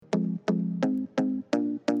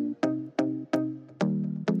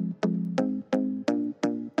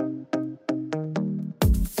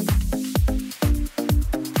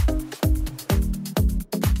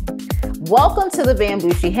Welcome to the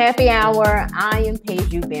Bambushi Happy Hour. I am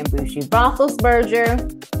Peju Bambushi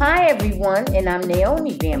Roethlisberger. Hi, everyone, and I'm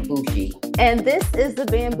Naomi Bambushi. And this is the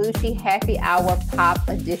Bambushi Happy Hour Pop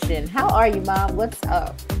Edition. How are you, Mom? What's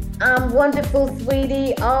up? I'm wonderful,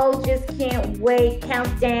 sweetie. Oh, just can't wait.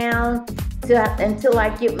 Countdown until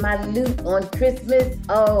I get my loot on Christmas.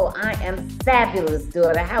 Oh, I am fabulous,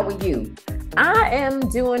 daughter. How are you? I am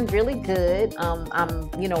doing really good. I'm,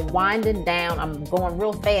 winding down. I'm going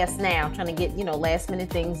real fast now, trying to get, last minute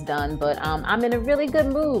things done. But I'm in a really good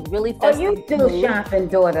mood, really festive. Are you still shopping,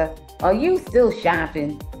 daughter? Are you still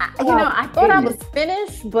shopping? I thought I was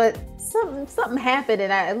finished, but something happened,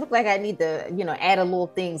 and it looked like I need to, add a little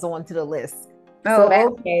things onto the list. Oh,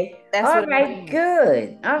 so okay. That's all right.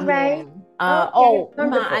 Good. All right.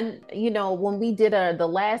 When we did the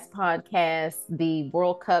last podcast, the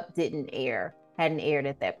World Cup hadn't aired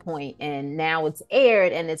at that point, and now it's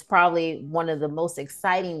aired, and it's probably one of the most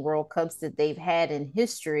exciting World Cups that they've had in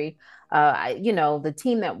history. The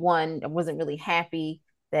team that won, I wasn't really happy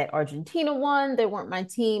that Argentina won. They weren't my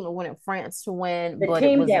team. I wanted France to win. The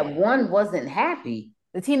team that won wasn't happy.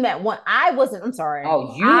 The team that won, I wasn't necessarily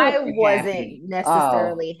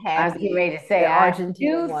happy. I was getting ready to say,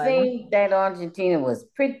 Argentina won. Think that Argentina was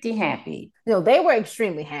pretty happy. No, they were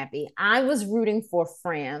extremely happy. I was rooting for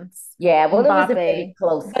France. Yeah, well, Mbappe, it was a very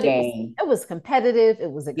close game. It was competitive.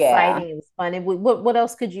 It was exciting. Yeah. It was fun. What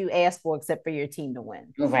else could you ask for except for your team to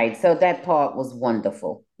win? Right. So that part was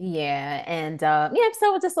wonderful. Yeah. And so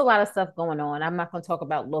just a lot of stuff going on. I'm not going to talk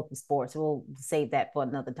about local sports. We'll save that for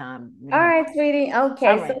another time. All right, sweetie.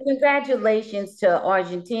 Okay. Right. So congratulations to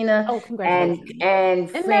Argentina. Oh, congratulations. And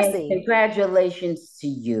France, congratulations to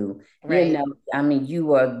you. Right.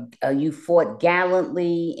 You fought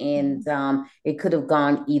gallantly, and it could have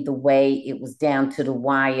gone either way. It was down to the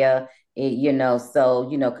wire.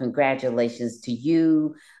 Congratulations to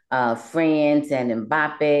you, France and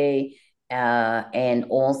Mbappe. And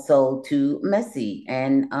also to Messi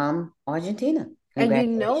and Argentina. And you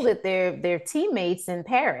know that they're teammates in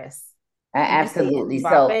Paris. Absolutely.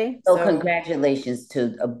 So congratulations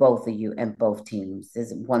to both of you and both teams.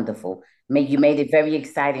 It's wonderful. You made it very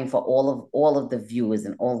exciting for all of the viewers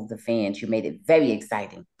and all of the fans. You made it very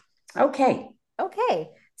exciting. Okay.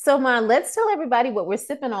 So, let's tell everybody what we're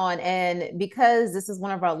sipping on. And because this is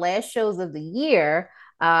one of our last shows of the year,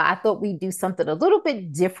 I thought we'd do something a little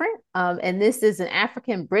bit different. And this is an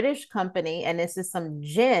African-British company, and this is some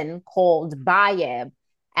gin called Bayab,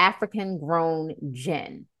 African-grown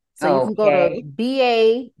gin. So you can go to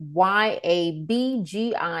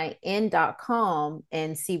BAYABGIN.com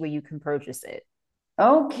and see where you can purchase it.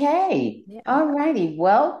 Okay. Yeah. All righty.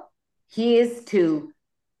 Well, here's to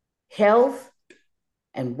health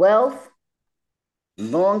and wealth,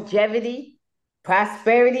 longevity,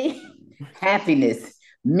 prosperity, happiness.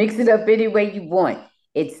 Mix it up any way you want.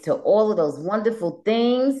 It's to all of those wonderful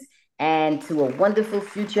things and to a wonderful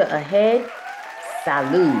future ahead.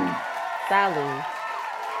 Salud. Salud.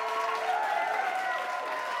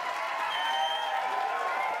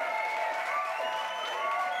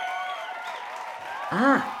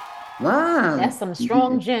 Wow. That's some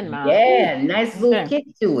strong gin, Mom. Yeah, nice little kick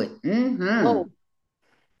to it. Mm-hmm. Oh.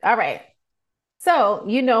 All right. So,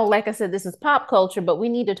 like I said, this is pop culture, but we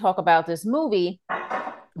need to talk about this movie.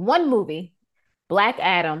 One movie, Black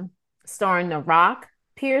Adam, starring The Rock,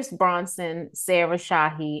 Pierce Bronson, Sarah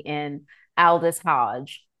Shahi, and Aldous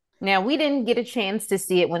Hodge. Now, we didn't get a chance to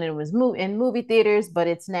see it when it was in movie theaters, but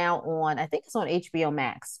it's now on, I think it's on HBO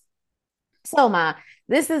Max. So,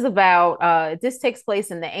 this is about, this takes place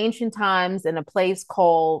in the ancient times in a place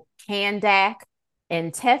called Kandak.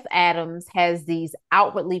 And Teth Adams has these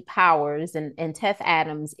outwardly powers, and Teth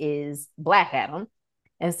Adams is Black Adam.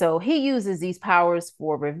 And so he uses these powers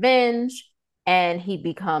for revenge, and he's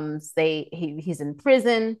in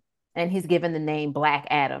prison, and he's given the name Black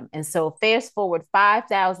Adam. And so fast forward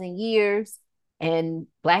 5,000 years, and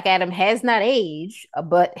Black Adam has not aged,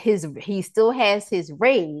 but he still has his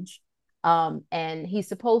rage. And he's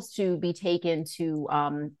supposed to be taken to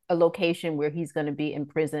a location where he's going to be in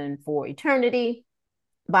prison for eternity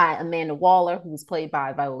by Amanda Waller, who's played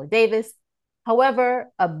by Viola Davis.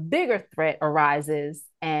 However, a bigger threat arises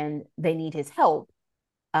and they need his help,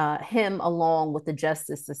 him along with the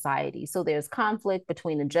Justice Society. So there's conflict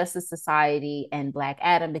between the Justice Society and Black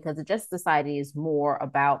Adam because the Justice Society is more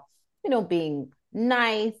about, being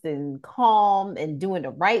nice and calm and doing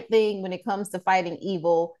the right thing when it comes to fighting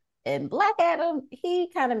evil. And Black Adam,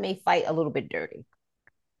 he kind of may fight a little bit dirty.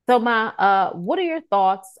 So what are your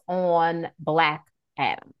thoughts on Black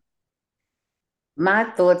Adam? My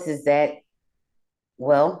thoughts is that,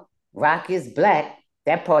 well, Rock is black.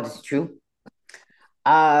 That part is true.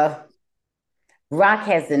 Rock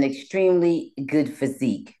has an extremely good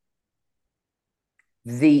physique.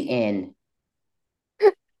 The end.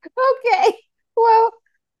 Okay. Well,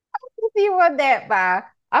 with you on that, bye.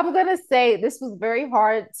 I'm gonna say this was very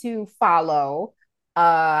hard to follow.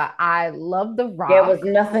 I love The There Rock. was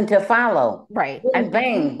nothing to follow. Right. I Boom, think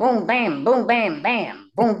bang, boom, bam, boom, bam,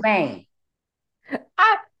 bam, boom, bang.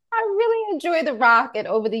 I I really enjoy The Rock, and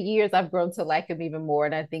over the years, I've grown to like him even more.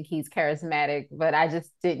 And I think he's charismatic, but I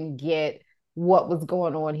just didn't get what was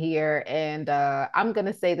going on here. And I'm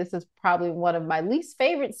gonna say this is probably one of my least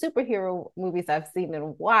favorite superhero movies I've seen in a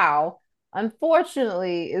while.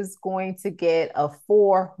 Unfortunately, is going to get a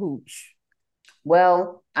four hooch.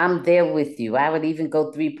 Well, I'm there with you. I would even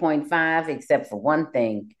go 3.5, except for one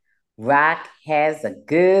thing. Rock has a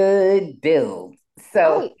good build. Oh,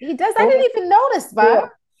 So he does. I for, didn't even notice, Bob.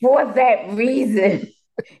 for that reason,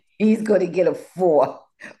 he's going to get a 4.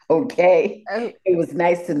 Okay. Oh. It was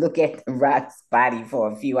nice to look at the Rock's body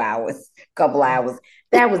for a few hours, couple hours.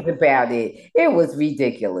 That was about it. It was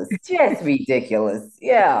ridiculous. Just ridiculous.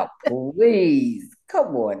 Yeah, please.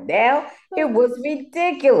 Come on now. It was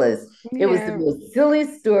ridiculous. It was the Yeah. most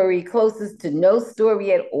silliest story, closest to no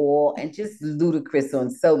story at all, and just ludicrous on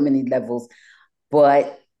so many levels.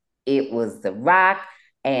 But it was The Rock,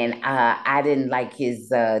 and I didn't like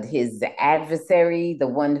his adversary, the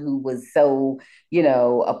one who was so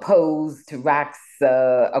opposed to Rock's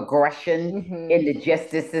aggression in Hmm. the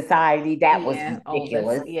Justice Society. That was Yeah. Oh, that's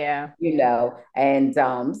ridiculous, yeah. Yeah. and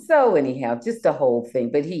so anyhow, just the whole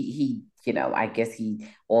thing. But he, I guess he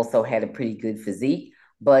also had a pretty good physique.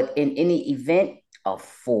 But in any event, a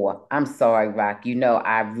 4. I'm sorry, Rock.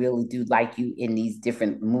 I really do like you in these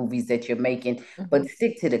different movies that you're making, Hmm. but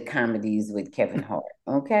stick to the comedies with Kevin Hart,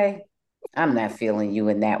 okay? I'm not feeling you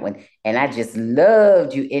in that one. And I just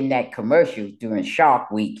loved you in that commercial during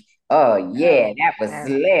Shark Week. Oh yeah, Oh, that was God.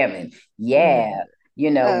 slamming. Yeah. Yeah,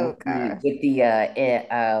 you know, Oh, with the God. with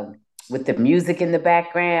the with the music in the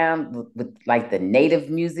background, with like the native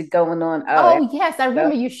music going on. Oh, Oh, yes. I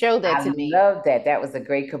remember you showed that I to me. love that. That was a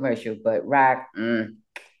great commercial. But Rock,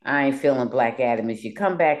 I ain't feeling Black Adam. If you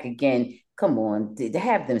come back again, come on,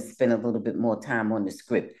 have them spend a little bit more time on the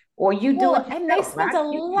script, or you do it Well, and they yourself, spent a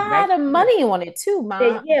Rock. You can write lot of it yourself. money on it too, Yeah,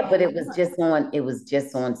 Ma. yeah, A but it was lot. just on. It was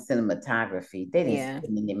just on cinematography. They didn't Yeah.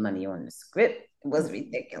 spend any money on the script. It was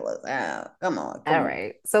ridiculous. Oh, come on, All come on.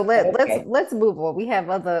 right. So let's Okay, let's move on. We have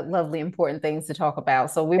other lovely important things to talk about.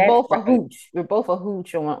 So we're that's both a right. hooch. We're both a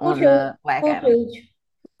hooch Hooch, on hooch, the Black hooch, Adam. hooch.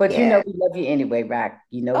 But Yeah. we love you anyway, Rock.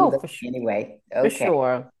 We Oh, love you anyway. for Okay.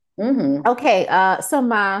 sure. Mm-hmm. Okay, so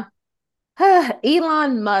my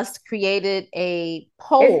Elon Musk created a Is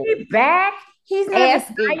poll he back? He's not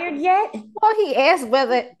asking, retired yet? well, he asked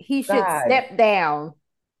whether he should God. step down.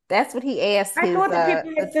 That's what he asked I his thought the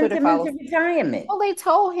people the had sent Twitter him followers. into retirement. Well, they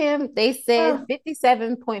told him, they said Oh,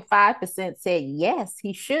 57.5% said yes,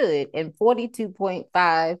 he should, and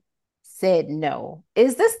 42.5 said no.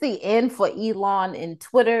 Is this the end for Elon in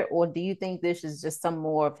Twitter, or do you think this is just some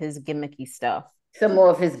more of his gimmicky stuff? some more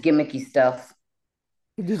of his gimmicky stuff.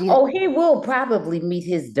 Did you, Oh, he will probably meet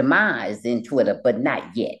his demise in Twitter, but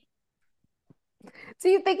not yet. do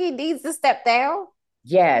you think he needs to step down?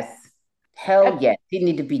 Yes. Hell I, yes. He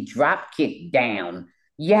need to be drop kicked down.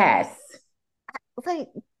 Yes. like,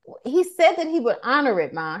 he said that he would honor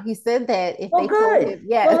it, Ma. He said that if Well, they told good. him Well,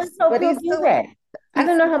 yes, let's hope but he'll do that. I he's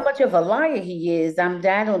don't know how still, much of a liar he is. I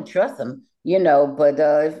don't trust him,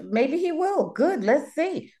 but maybe he will. Good. Let's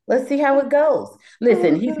see. Let's see how it goes.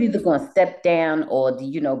 Listen, oh he's God. either going to step down or,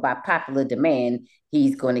 by popular demand,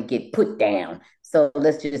 he's going to get put down. So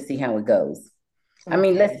let's just see how it goes. I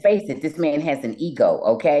mean, let's Okay. face it, this man has an ego,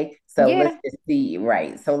 okay? So let's Yeah. just see,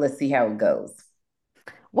 right. So let's see how it goes.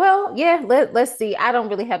 Well, yeah, let's see. I don't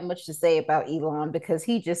really have much to say about Elon because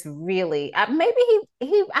he just really maybe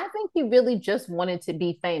he I think he really just wanted to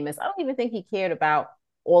be famous. I don't even think he cared about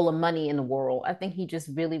all the money in the world. I think he just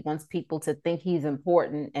really wants people to think he's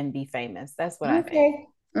important and be famous. That's what I think. Okay.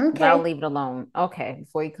 But I'll Okay. leave it alone. Okay,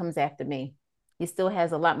 before he comes after me. He still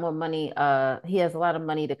has a lot more money. He has a lot of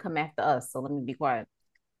money to come after us. So let me be quiet.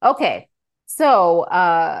 Okay. So,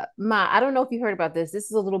 Ma, I don't know if you heard about this. This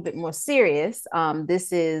is a little bit more serious.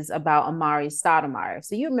 This is about Amare Stoudemire.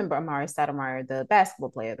 So you remember Amare Stoudemire, the basketball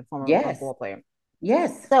player, the former Yes. ball player.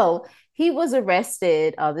 Yes. So he was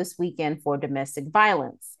arrested this weekend for domestic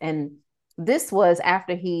violence, and this was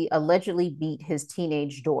after he allegedly beat his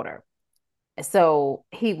teenage daughter. So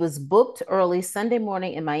he was booked early Sunday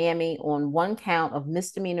morning in Miami on one count of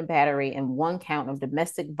misdemeanor battery and one count of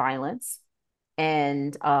domestic violence,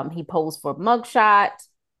 and he posed for a mugshot.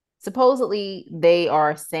 Supposedly, they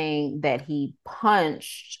are saying that he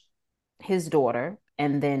punched his daughter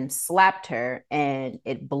and then slapped her, and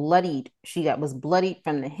it bloodied. Was bloodied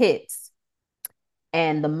from the hits,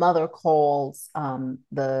 and the mother calls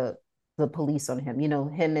the police on him. You know,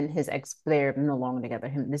 him and his ex, they're no longer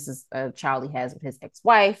together. This is a child he has with his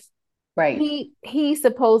ex-wife. Right. He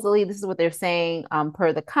supposedly, this is what they're saying,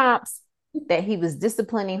 per the cops, that he was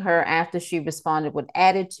disciplining her after she responded with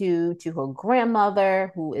attitude to her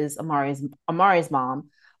grandmother, who is Amare's mom,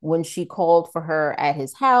 when she called for her at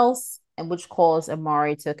his house, and which caused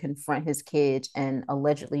Amare to confront his kid and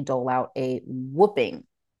allegedly dole out a whooping.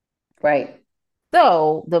 Right.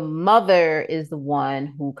 So the mother is the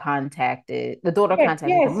one who contacted the daughter, Yes, contacted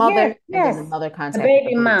the yes, yes, mother, and then the yes. mother The contacted the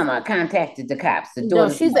baby police. mama contacted the cops, the No,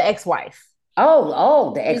 daughter's she's the mother. ex-wife.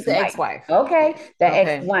 Oh, the She's the ex-wife. ex-wife. Okay. The Okay.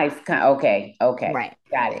 ex-wife. Okay, okay. Right.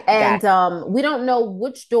 Got it. Got And it. we don't know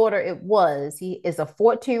which daughter it was. He is a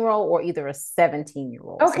 14-year-old or either a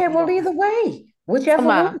 17-year-old. So Okay, we well, don't know. either way, So whichever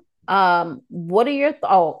one. my what are your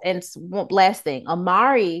oh, and last thing,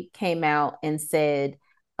 Amari came out and said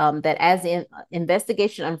that as the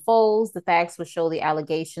investigation unfolds, the facts will show the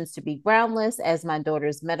allegations to be groundless, as my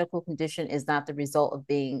daughter's medical condition is not the result of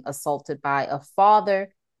being assaulted by a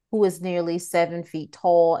father who is nearly 7 feet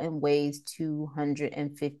tall and weighs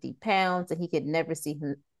 250 pounds, and he could never see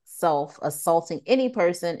himself assaulting any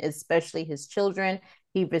person, especially his children.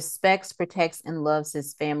 He respects, protects, and loves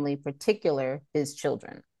his family, particular his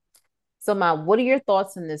children. So, Ma, what are your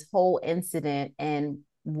thoughts on this whole incident, and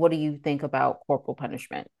what do you think about corporal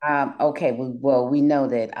punishment? Okay, well, we know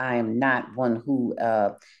that I am not one who,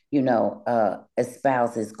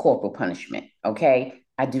 espouses corporal punishment. Okay,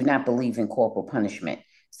 I do not believe in corporal punishment.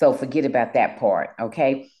 So forget about that part.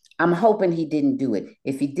 Okay, I'm hoping he didn't do it.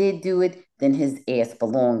 If he did do it, then his ass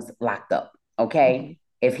belongs locked up. Mm-hmm. Okay,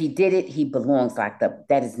 if he did it, he belongs locked up.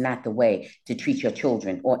 That is not the way to treat your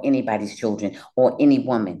children or anybody's children or any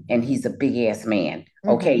woman. And he's a big ass man.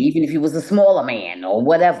 Okay, Mm-hmm. even if he was a smaller man or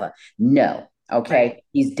whatever. No. Right. Okay,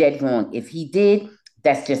 he's dead wrong. If he did,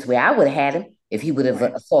 that's just where I would have had him. If he would have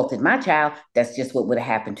Right. assaulted my child, that's just what would have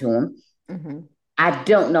happened to him. Mm-hmm. I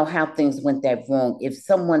don't know how things went that wrong. If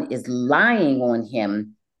someone is lying on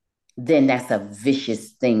him, then that's a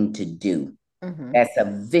vicious thing to do. Mm-hmm. That's a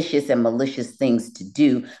vicious and malicious things to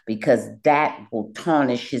do because that will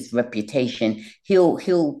tarnish his reputation.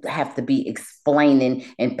 He'll have to be explaining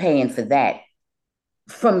and paying for that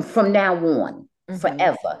from now on. Mm-hmm.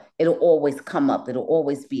 Forever, it'll always come up. It'll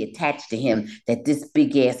always be attached to him that this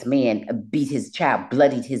big ass man beat his child,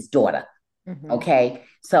 bloodied his daughter. Mm-hmm. Okay,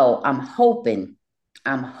 so I'm hoping.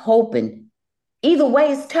 Either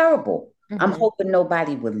way, it's terrible. I'm Mm-hmm. hoping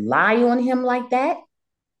nobody would lie on him like that,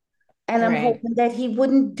 and I'm Right. hoping that he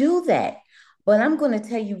wouldn't do that. But I'm going to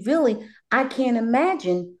tell you, really, I can't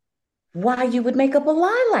imagine why you would make up a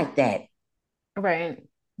lie like that. Right.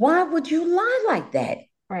 Why would you lie like that?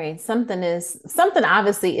 Right. Something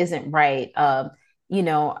obviously isn't right. I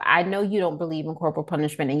know you don't believe in corporal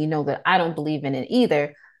punishment, and you know that I don't believe in it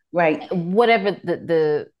either. Right. Whatever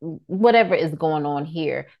whatever is going on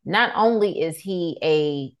here, not only is he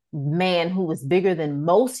a man who is bigger than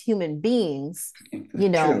most human beings,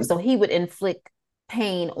 True. so he would inflict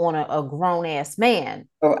pain on a grown-ass man.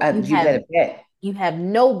 Or You you have better bet. you have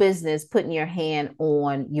no business putting your hand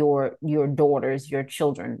on your daughters, your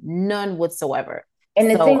children, none whatsoever. And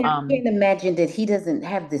the So thing, I can't imagine that he doesn't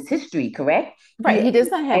have this history, correct? right, he does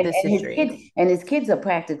not have this And his history. kids are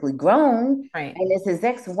practically grown, Right. and it's his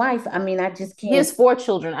ex-wife. I mean, I just He has can't. 4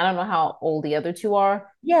 children. I don't know how old the other two are,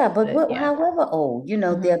 Yeah, but but yeah. however old,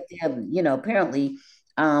 Hmm. apparently,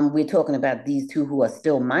 we're talking about these two who are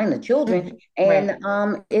still minor children, Hmm. and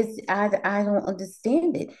Right. I don't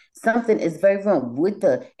understand it. Something is very wrong. Would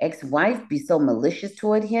the ex-wife be so malicious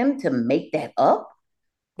toward him to make that up?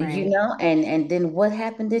 Right. And then what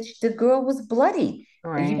happened that the girl was bloody?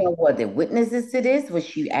 Right. Were there witnesses to this? Was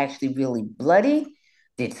she actually really bloodied?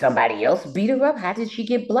 Did somebody else beat her up? How did she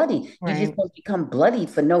get bloodied? You just Right. don't become bloodied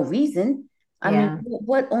for no reason. I mean, Yeah.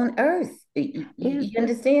 what on earth? Yeah. You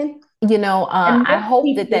understand? And I most hope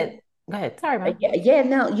that people, go ahead. Sorry, ma. yeah,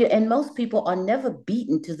 no, yeah, and most people are never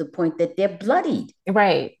beaten to the point that they're bloodied.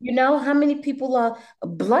 Right. How many people are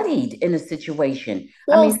bloodied in a situation?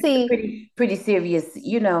 I Well, mean, it's a see, pretty serious, I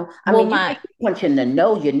well, mean, you can my punch in the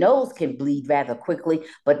nose, your nose can bleed rather quickly,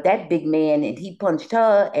 but that big man, and he punched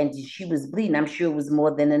her and she was bleeding. I'm sure it was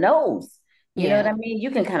more than a nose. You know what yeah. I mean?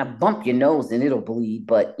 You can kind of bump your nose and it'll bleed,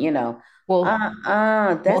 but Well,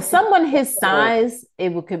 well, that's just someone his horrible. size,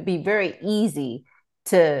 could be very easy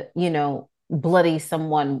to, bloody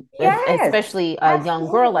someone, Yes, especially a young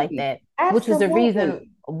girl like absolutely. that, which is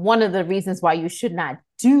Absolutely. one of the reasons why you should not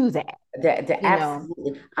do that. you know.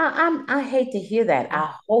 Absolutely. I hate to hear that.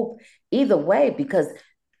 I hope either way, because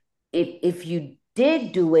if you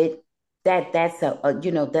did do it, that's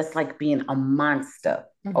that's like being a monster.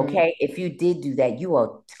 Mm-hmm. Okay, if you did do that, you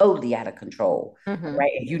are totally out of control. Mm-hmm.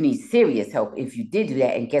 Right, and you need serious help if you did do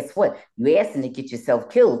that. And guess what? You're asking to get yourself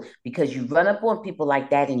killed because you run up on people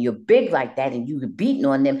like that, and you're big like that, and you're beating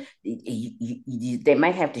on them. They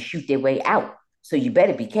might have to shoot their way out. So you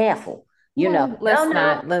better be careful. Well, No, no,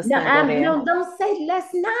 let's no, not go there. no, don't say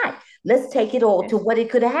let's not. Let's take it all Okay. to what it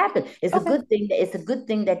could have happened. Okay. It's a good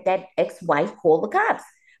thing that that ex-wife called the cops,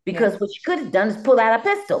 Yeah. because what she could have done is pull out a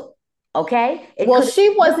pistol. Okay, it Well, could have she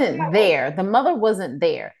no wasn't trouble. there. The mother wasn't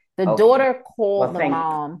there. The Okay, daughter called well, the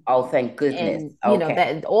mom, thank goodness. and Okay,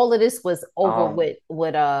 that all of this was over um, with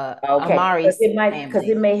okay, Amare's because it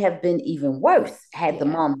family. may have been even worse had the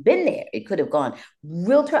Yeah. mom been there. It could have gone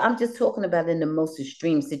real. I'm just talking about in the most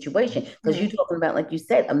extreme situation, because you're Mhm. talking about, like you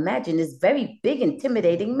said, imagine this very big,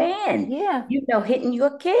 intimidating man. Yeah. Hitting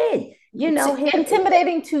your kid. Hitting.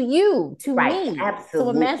 Intimidating to you, to Right, me. So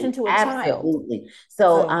imagine absolutely, to a child. absolutely.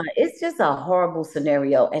 So So it's just a horrible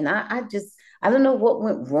scenario, and I don't know what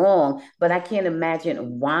went wrong, but I can't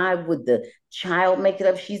imagine why would the child make it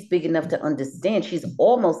up. She's big enough to understand. She's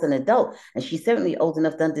almost an adult, and she's certainly old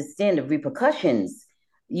enough to understand the repercussions,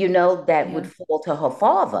 that would yeah. fall to her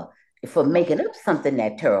father for making up something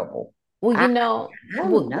that terrible. Well, I, I don't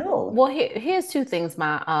well, know. here's two things.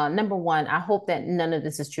 My number one, I hope that none of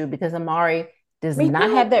this is true because Amari does Me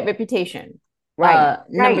not have too. that reputation. Right,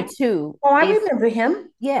 Number right. two, Oh, I if remember him.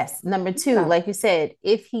 yes, number two, Yeah, like you said,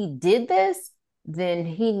 if he did this, then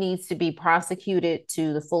he needs to be prosecuted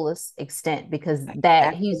to the fullest extent because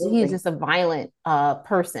that he's absolutely. just a violent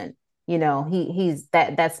person. He's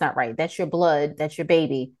that's not right. That's your blood, that's your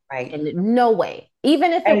baby. Right. And no way.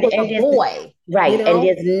 Even if it And was a and there's boy, right, and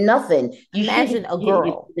there's nothing you shouldn't imagine a be hitting your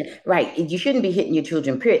girl. children. Right, you shouldn't be hitting your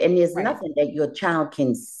children. Period. And there's Right. nothing that your child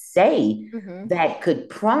can say Hmm. that could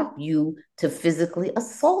prompt you to physically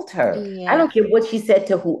assault her. I Yeah. don't care what she said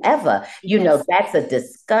to whoever. Yes. That's a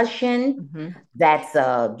discussion. Hmm. That's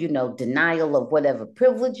a denial of whatever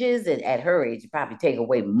privileges. And at her age, you probably take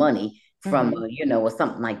away money from Hmm. or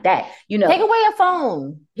something like that. Take away a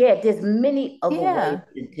phone. Yeah, there's many other ways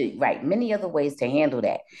Yeah. right, many other ways to handle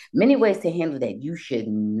that. Many ways to handle that. You should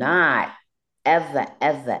not ever,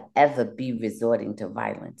 ever, ever be resorting to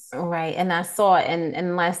violence. Right. And I saw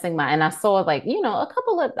and last thing and I saw like, a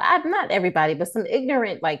couple of not everybody, but some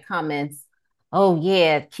ignorant like comments. Oh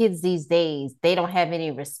yeah, kids these days, they don't have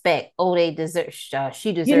any respect. Oh, they deserve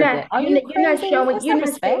she deserved that. Are you crazy? That's You're not not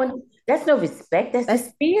respect. showing, that's no respect. That's That's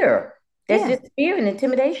just fear. That's yeah. just fear and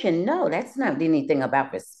intimidation. No, that's not anything about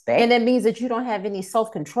And respect. that means that you don't have any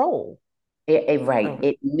self-control. Right. So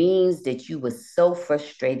It means that you were so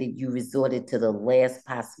frustrated you resorted to the last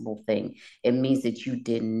possible thing. It means that you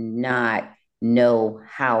did not know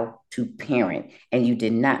how to parent, and you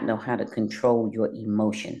did not know how to control your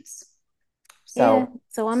emotions. yeah, So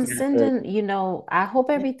so it's I'm not good. sending, I hope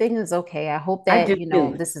everything is okay. I hope I that, do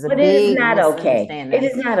too. this is a But it is big not okay. It misunderstanding.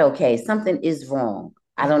 is not okay. Something is wrong.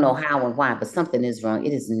 I don't know Mhm. how and why, but something is wrong.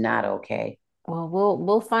 It is not okay. Well,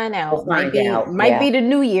 we'll find We'll out. find out. Might Yeah. be the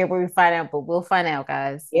new year where we find out, but we'll find out,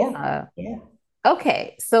 guys. Yeah. Yeah.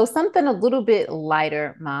 Okay, so something a little bit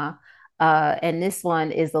lighter, Ma. And this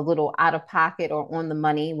one is a little out of pocket or on the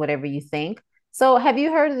money, whatever you think. So, have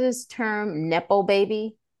you heard of this term Nepo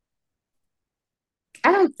baby?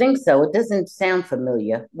 I don't think so. It doesn't sound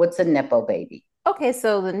familiar. What's a Nepo baby? Okay,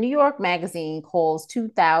 so the New York Magazine calls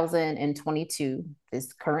 2022,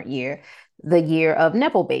 this current year, the year of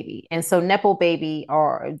Nepo baby. And so Nepo baby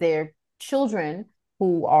are their children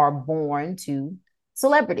who are born to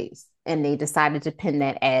celebrities. And they decided to pin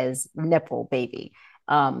that as Nepo baby.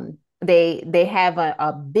 They have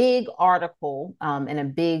a big article and a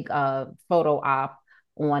big photo op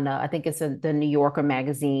on I think it's the New Yorker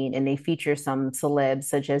magazine, and they feature some celebs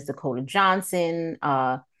such as Dakota Johnson,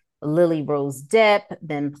 Lily Rose Depp,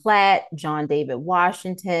 Ben Platt, John David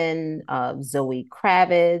Washington, Zoe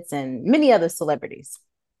Kravitz, and many other celebrities.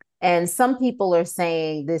 And some people are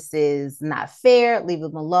saying this is not fair, leave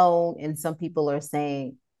them alone. And some people are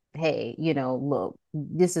saying, hey, look,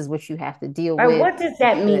 this is what you have to deal All right, with. what does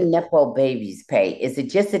that But mean, Nepo babies pay? Is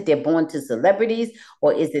it just that they're born to celebrities,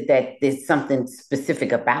 or is it that there's something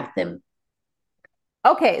specific about them?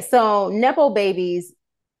 okay, so Nepo babies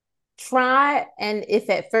try, and if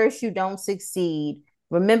at first you don't succeed,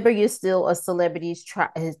 remember you're still a celebrity's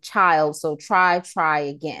child, so try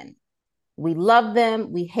again. We love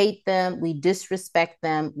them, we hate them, we disrespect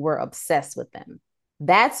them, we're obsessed with them.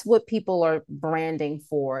 That's what people are branding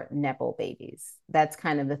for Nepo babies. That's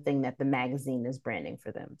kind of the thing that the magazine is branding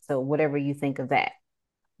for them. So whatever you think of that.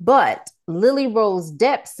 But Lily Rose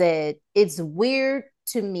Depp said, it's weird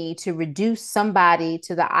to me to reduce somebody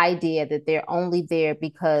to the idea that they're only there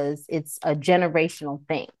because it's a generational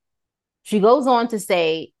thing. She goes on to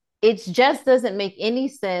say, it just doesn't make any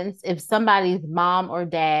sense if somebody's mom or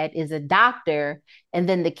dad is a doctor and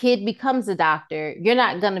then the kid becomes a doctor. You're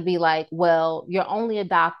not going to be like, well, you're only a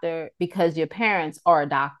doctor because your parents are a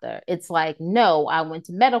doctor. It's like, no, I went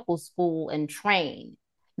to medical school and trained.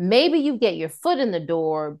 Maybe you get your foot in the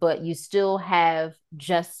door, but you still have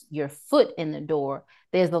just your foot in the door.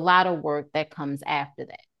 There's a lot of work that comes after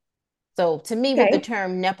that. So to me, with the Okay.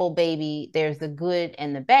 term Nepo baby, there's the good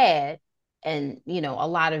and the bad. And, a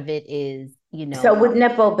lot of it is, So with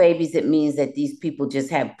Nepo babies, it means that these people just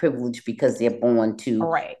have privilege because they're born to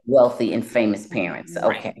right, wealthy and famous parents.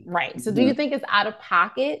 right, Okay. right. So do you Mhm. think it's out of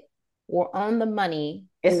pocket or on the money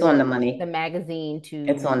It's on for the the money. magazine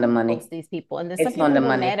It's to on the post money. these people? And then some It's on people the were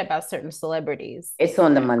money. mad about certain celebrities. It's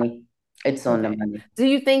on the money. It's on the Okay. money. Do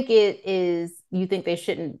you think it is, you think they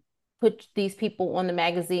shouldn't put these people on the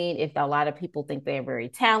magazine if a lot of people think they're very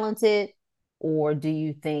talented? Or do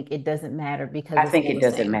you think it doesn't matter because I it's think all it the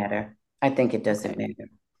doesn't same? matter. I think it doesn't Okay.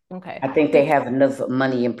 matter. Okay. I think they have enough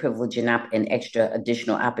money and privilege and extra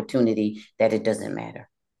additional opportunity that it doesn't matter.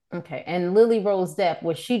 Okay. And Lily Rose Depp,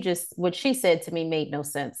 what she said to me made no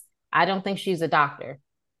sense. I don't think she's a doctor.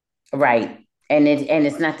 Right. And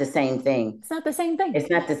it's not the same thing. It's not the same thing. It's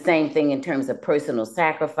not the same thing in terms of personal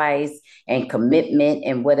sacrifice and commitment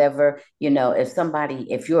and whatever.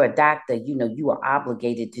 If you're a doctor, you are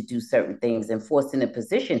obligated to do certain things and forced in a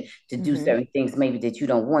position to do Mm-hmm. certain things maybe that you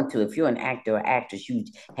don't want to. If you're an actor or actress, you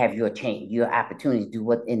have your opportunity to do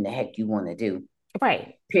what in the heck you want to do.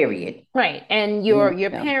 Right. Period. Right. And You your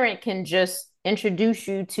know, parent can just introduce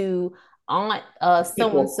you to aunt so and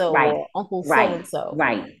people, so right, or uncle so right, and so.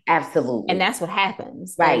 right, And absolutely. that's what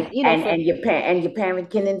happens. And Right. And your parent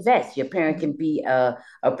can invest. Your parent Mhm. can be a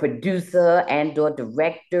producer and or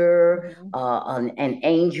director, Mhm. an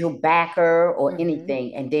angel backer or Mhm.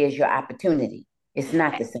 anything, and there's your opportunity. It's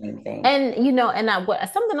not the same thing. And and I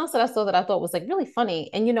what something else that I saw that I thought was like really funny,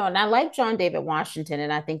 and and I like John David Washington,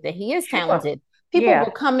 and I think that he is Sure. talented. People Yeah.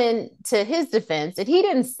 will come in to his defense, and he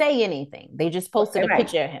didn't say anything. They just posted Okay, a right.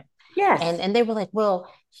 picture of him, and Yes. they were like,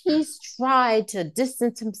 "Well, he's tried to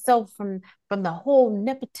distance himself from the whole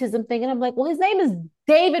nepotism thing," and I'm like, "Well, his name is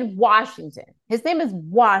David Washington. His name is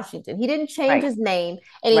Washington. He didn't change Right. his name,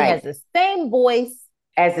 and he has Right. the same voice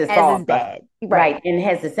As his as his father. dad. Right, Right. And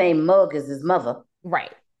has the same mug as his mother.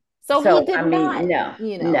 right. So he So did I not,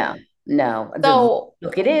 mean, no, no, no. So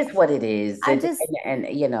Look, it is what it is. I just And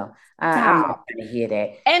I'm not stop. going to hear that.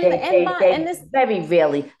 And They, and they, my and they this very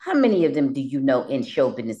rarely. How many of them do you know in show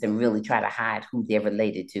business and really try to hide who they're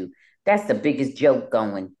related to? That's the biggest joke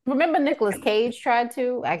going. remember Nicolas Cage tried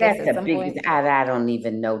to, I guess That's at the some biggest. point. I don't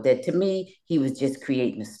even know that. To me, he was just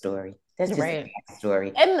creating a story. That's just a Right.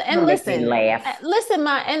 backstory. And Don't make me laugh. listen,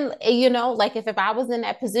 my and like if I was in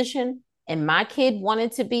that position and my kid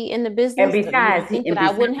wanted to be in the And business, you besides, he think and that I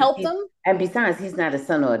besides, wouldn't help he, them? and besides, he's not a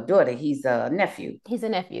son or a daughter. He's a nephew. He's a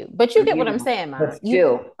nephew. But you get what I'm saying, But Ma. You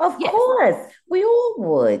still, of yes. course, we all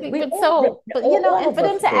would. We But all, so, but all and of for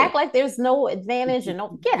them us to would. act like there's no advantage and no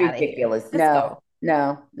get out of here. Ridiculous. Let's go.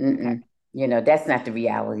 No, no. Okay. Mm-mm. That's not the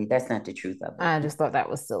reality. That's not the truth of it. I just thought that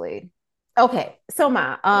was silly. Okay, so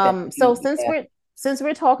Ma, so Yeah. since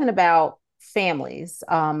we're talking about families,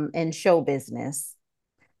 and show business,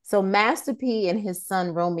 so Master P and his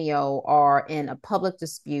son Romeo are in a public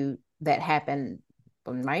dispute that happened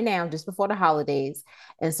right now, just before the holidays,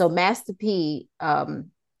 and so Master P,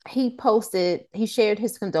 he shared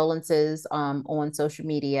his condolences, on social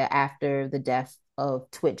media after the death of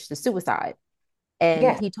Twitch, the suicide. And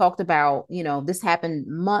Yes. he talked about, this happened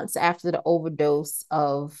months after the overdose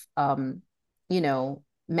of,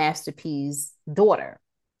 Master P's daughter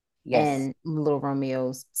Yes. and little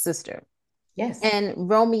Romeo's sister. Yes. And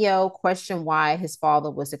Romeo questioned why his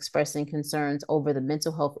father was expressing concerns over the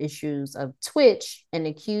mental health issues of Twitch and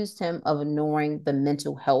accused him of ignoring the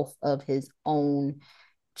mental health of his own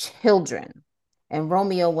children. And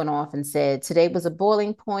Romeo went off and said, today was a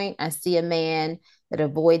boiling point. I see a man that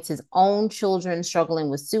avoids his own children struggling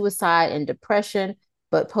with suicide and depression,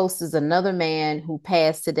 but posts another man who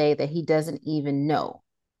passed today that he doesn't even know.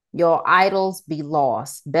 Your idols be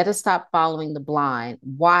lost. Better stop following the blind.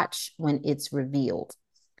 Watch when it's revealed.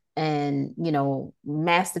 And,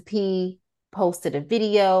 Master P posted a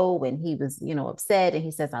video when he was, upset, and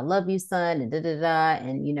he says, I love you, son, and da da da.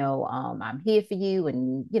 And, I'm here for you.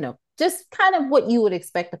 And, just kind of what you would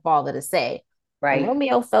expect a father to say. Right.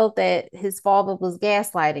 Romeo felt that his father was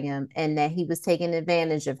gaslighting him and that he was taking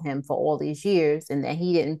advantage of him for all these years and that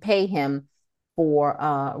he didn't pay him for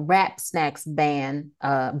Rap Snacks brand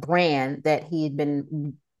that he had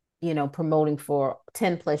been, promoting for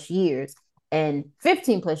 10 plus years and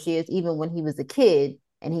 15 plus years, even when he was a kid.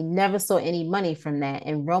 And he never saw any money from that.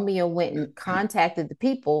 And Romeo went and contacted the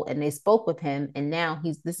people and they spoke with him. And now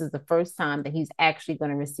this is the first time that he's actually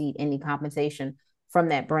going to receive any compensation from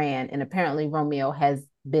that brand. And apparently Romeo has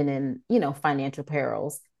been in, financial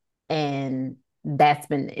perils. And that's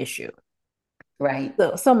been the issue. Right.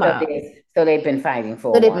 So so So my they've been fighting for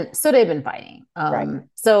so a while. they've been fighting. Right.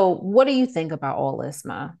 So what do you think about all this,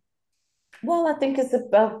 Ma? Well, I think it's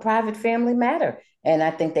a private family matter. And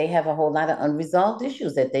I think they have a whole lot of unresolved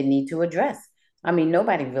issues that they need to address. I mean,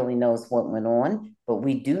 nobody really knows what went on, but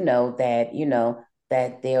we do know that,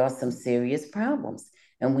 that there are some serious problems.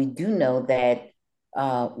 And we do know that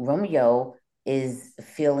Romeo is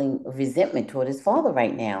feeling resentment toward his father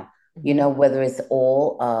right now, Mm-hmm. whether it's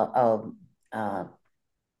all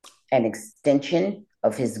an extension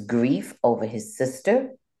of his grief over his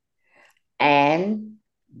sister and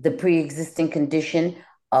the pre-existing condition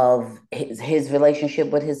of his relationship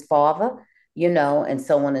with his father, and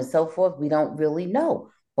so on and so forth. We don't really know,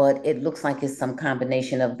 but it looks like it's some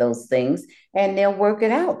combination of those things, and they'll work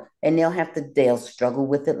it out, and they'll struggle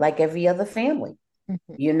with it like every other family.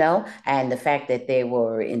 Mm-hmm. And the fact that they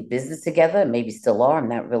were in business together, maybe still are, I'm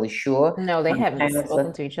not really sure. No, they My haven't parents spoken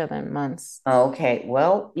are, to each other in months. okay,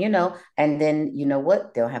 well, and then you know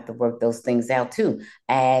what? They'll have to work those things out too.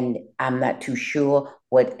 And I'm not too sure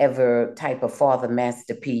whatever type of father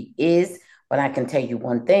Master P is, but I can tell you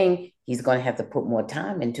one thing, he's going to have to put more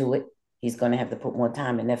time into it. He's going to have to put more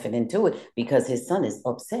time and effort into it because his son is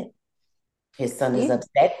upset. His son is Yeah,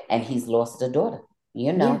 upset and he's lost a daughter, you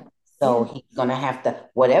yeah, know. So yeah. he's going to have to,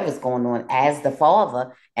 whatever's going on as the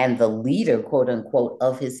father and the leader, quote unquote,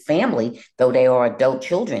 of his family, though they are adult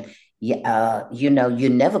children, you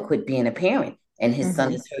never quit being a parent. And his son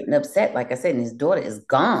Mm-hmm. is hurt and upset, like I said, and his daughter is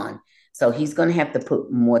gone. So he's going to have to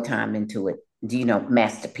put more time into it.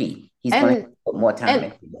 Master P? He's going to have And to put more time and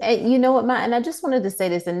into it. and you know what, and I just wanted to say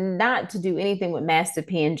this, and not to do anything with Master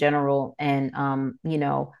P in general. And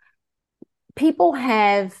people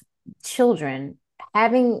have children.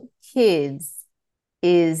 Having kids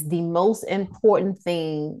is the most important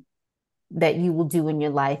thing that you will do in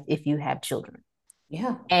your life if you have children.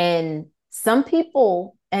 Yeah. And some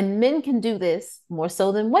people, and men can do this more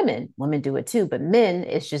so than women. Women do it too, but men,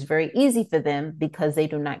 it's just very easy for them because they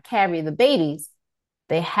do not carry the babies.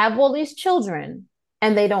 They have all these children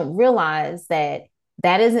and they don't realize that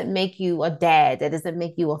that doesn't make you a dad, that doesn't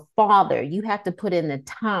make you a father. You have to put in the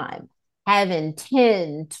time. Having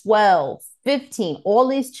 10, 12, 15, all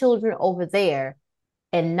these children over there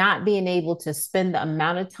and not being able to spend the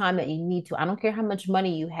amount of time that you need to. I don't care how much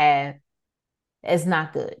money you have, is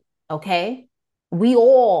not good. Okay. We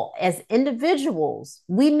all, as individuals,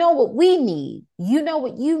 we know what we need. You know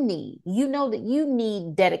what you need. You know that you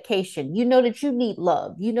need dedication. You know that you need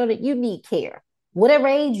love. You know that you need care. Whatever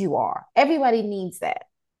age you are, everybody needs that.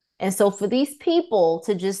 And so for these people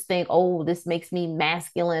to just think, oh, this makes me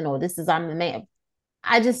masculine or this is I'm the man,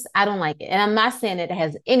 I don't like it. And I'm not saying it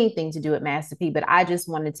has anything to do with Master P, but I just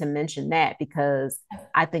wanted to mention that because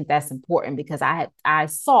I think that's important because I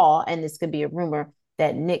saw, and this could be a rumor,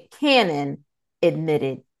 that Nick Cannon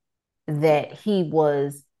admitted that he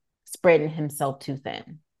was spreading himself too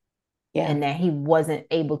thin Yeah. and that he wasn't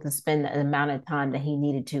able to spend the amount of time that he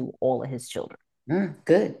needed to all of his children.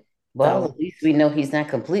 Good. Well, So, at least we know he's not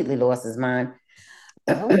completely lost his mind.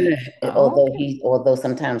 oh, although okay. although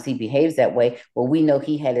sometimes he behaves that way, well, we know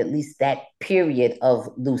he had at least that period of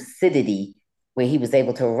lucidity where he was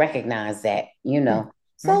able to recognize that. So,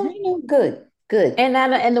 Mm-hmm. good.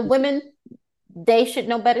 And the women, they should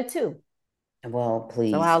know better too. Well, So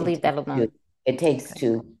please, I'll it leave that takes two. alone. It takes Okay.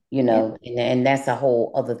 two, Yep. and that's a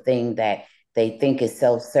whole other thing that they think is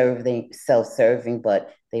self-serving,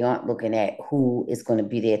 but they aren't looking at who is going to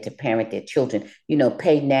be there to parent their children.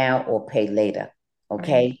 Pay now or pay later. Right.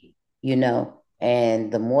 Okay.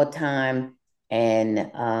 And the more time and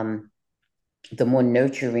the more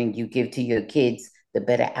nurturing you give to your kids, the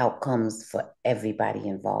better outcomes for everybody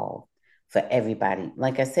involved. For everybody.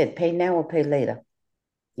 Like I said, pay now or pay later.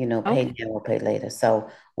 Pay Okay. now or pay later. So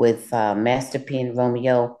with Master P and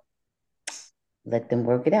Romeo, let them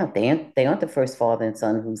work it out. They aren't the first father and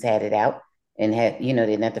son who's had it out and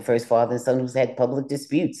they're not the first father and son who's had public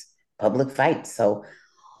disputes, public fights. So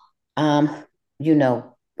um,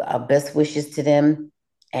 our best wishes to them.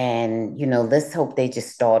 And let's hope they just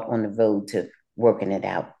start on the road to working it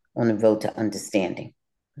out, on the road to understanding.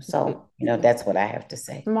 So, that's what I have to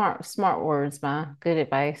say. Smart words, Ma. Good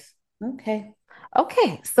advice. Okay.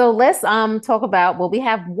 Okay, so let's talk about, well, we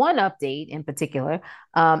have one update in particular,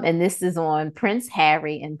 and this is on Prince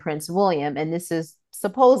Harry and Prince William, and this is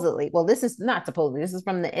supposedly, well, this is not supposedly, this is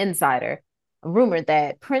from the insider, rumored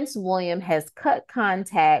that Prince William has cut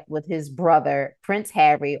contact with his brother Prince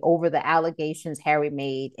Harry over the allegations Harry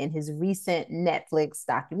made in his recent Netflix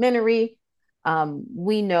documentary.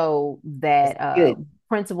 We know That's that good.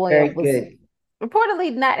 Prince Very William was good.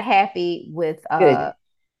 reportedly not happy with Good.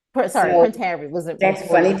 sorry, So Prince Harry wasn't that's reportedly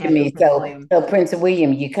funny to happy me. with Prince So, William. so Prince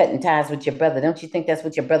William, you cutting ties with your brother. Don't you think that's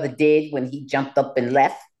what your brother did when he jumped up and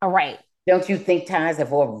left? All right, Don't you think ties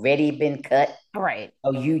have already been cut? all right,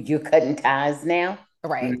 Oh, you're cutting ties now?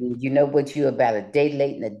 all right, You know what? You're about a day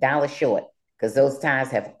late and a dollar short because those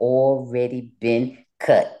ties have already been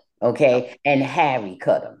cut. all Okay, and Harry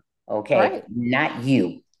cut them. Okay, right. not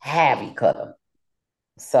you. Harry cut them.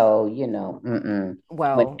 So, When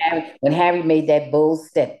Well, Harry made that bold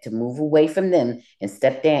step to move away from them and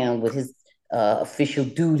step down with his official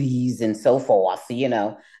duties and so forth,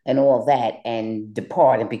 and all that, and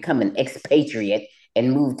depart and become an expatriate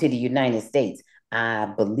and move to the United States, I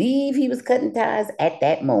believe he was cutting ties at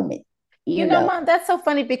that moment. You know, Mom, that's so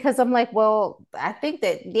funny because I'm like, well, I think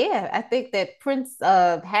that, yeah, I think that Prince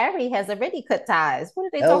Harry has already cut ties. What are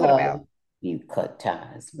they talking about? hello, you cut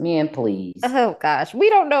ties, man, please. Oh gosh, we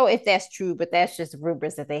don't know if that's true, but that's just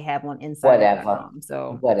rumors that they have on Whatever, insider.com.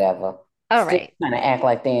 So, whatever. all Still right. trying to act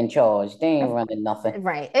like they in charge. They ain't running nothing.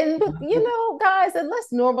 Right. And but guys, and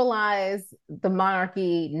let's normalize the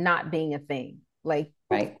monarchy not being a thing. Like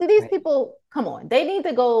Right, these right. people, come on, they need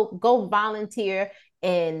to go volunteer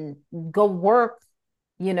and go work,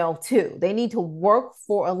 too. They need to work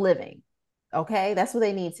for a living. Okay. That's what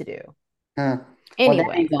they need to do. Well, that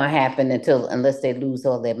Anyway, ain't gonna happen unless they lose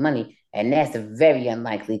all their money, and that's very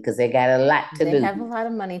unlikely because they got a lot to they have a lose. lot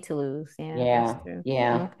of money to lose. Yeah, that's Yeah, true.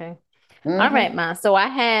 yeah. Okay. All Hmm. right, Ma. So I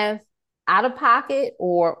have out of pocket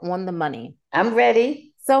or on the money. I'm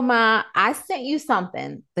ready. So, Ma, I sent you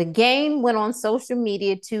something. The game went on social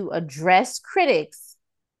media to address critics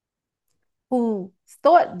who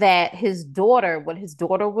thought that what his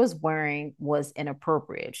daughter was wearing was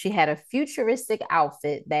inappropriate. She had a futuristic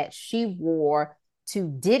outfit that she wore to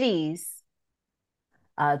Diddy's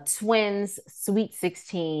twins' Sweet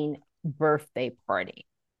 16 birthday party.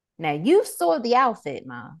 Now, you saw the outfit,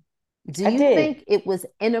 Ma. Do I you did. think it was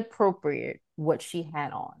inappropriate what she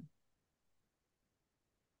had on?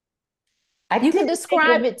 I You can didn't think it.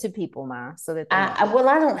 describe it to people, Ma, so that they I know. well,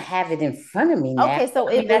 I don't have it in front of me now. Okay, so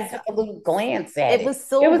I mean, I took a little glance at it it. was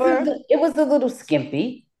silver, It was a little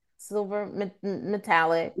skimpy.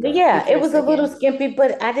 metallic But or yeah, it was a futuristic, little yeah. skimpy,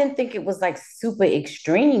 but I didn't think it was like super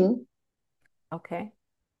extreme. Okay.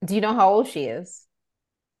 Do you know how old she is?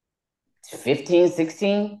 15,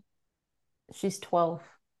 16. She's 12.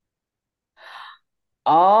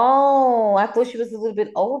 Oh, I thought she was a little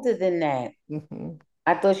bit older than that. Mhm.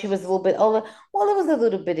 I thought she was a little bit older. Well, it was a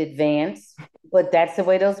little bit advanced, but that's the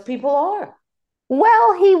way those people are.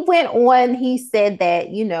 Well, he went on. He said that,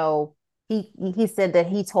 he said that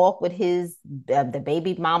he talked with his the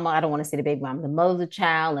baby mama. I don't want to say the baby mama, the mother of the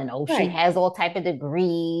child, and oh, she Right. has all type of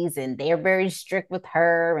degrees, and they're very strict with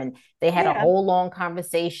her, and they had a Yeah. whole long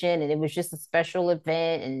conversation, and it was just a special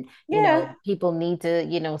event, and Yeah. people need to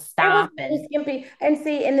It was stop a little and skimpy. And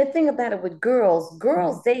see, and the thing about it with girls,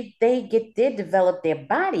 they develop their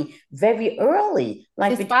body very early.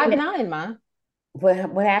 Like she's between 5'9", Ma.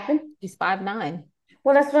 what happened? She's 5'9".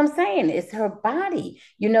 Well, that's what I'm saying. It's her body.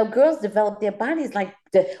 Girls develop their bodies like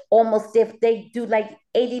almost if they do like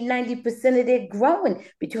 80, 90% of their growing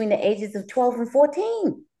between the ages of 12 and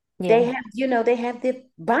 14. They Yeah. have, they have their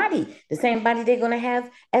body, the same body they're going to have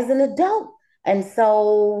as an adult. And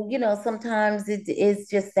so, sometimes it is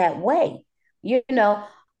just that way. You know,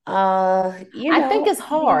 I think it's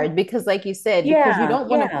hard because, like you said, because you yeah, don't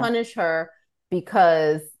want to yeah. punish her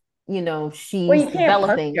because, Well, she's you can't punish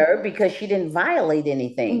developing. her because she didn't violate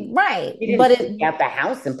anything. Right. She didn't sneak out the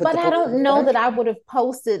house and put But the I clothes don't know on. that I would have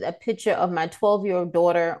posted a picture of my 12-year-old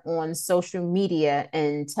daughter on social media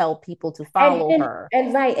and tell people to And follow then, her.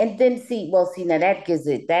 and right, and then see, now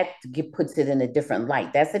puts it in a different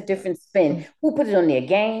light. That's a different spin. Who put it on their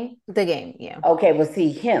game? The game, yeah. Okay, well,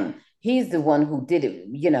 see him. He's the one who did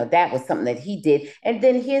it. That was something that he did. And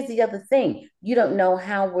then here's the other thing. You don't know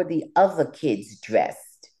how were the other kids dressed.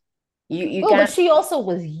 You Well, but got she also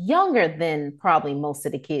was younger than probably most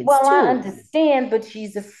of the kids well, I too. understand, but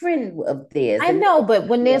she's a friend of theirs, I and know, but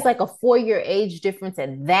when there's like a 4-year age difference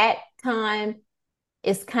at that time,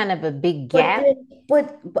 it's kind of a big But gap. then,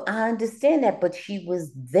 but I understand that, but she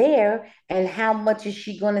was there, and how much is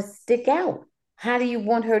she going to stick out? How do you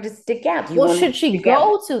want her to stick out? Do you Well, want her should to she stick out?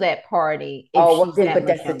 go to that party if Oh, well, she's then, that but much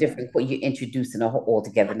that's a younger? different point. You're introducing a whole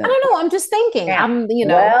altogether I another don't know. point. I'm just thinking. Now,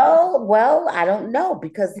 I don't know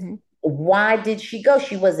because Mhm. why did she go?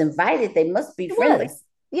 She was invited. They must be It friendly. was.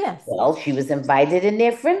 Yes. Well, she was invited and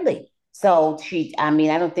they're friendly. So I mean,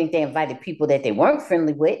 I don't think they invited people that they weren't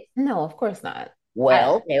friendly with. No, of course not. I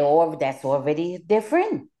Well, that's already their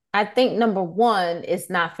friend. I think number one is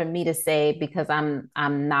not for me to say because I'm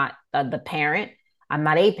not the parent. I'm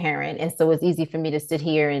not a parent, and so it's easy for me to sit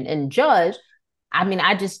here and judge. I mean,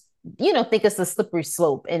 I just think it's a slippery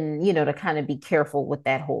slope, and to kind of be careful with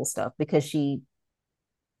that whole stuff because she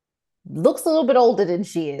looks a little bit older than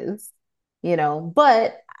she is,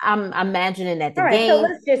 But I'm imagining at the All right, so game,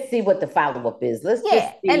 let's just see what the follow-up is. Let's just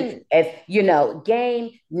yeah, see and if,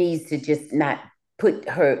 Game needs to just not put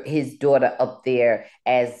his daughter up there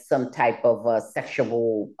as some type of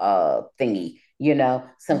sexual thingy,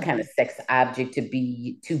 some kind of sex object to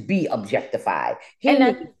be objectified. He and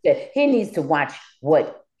I needs to watch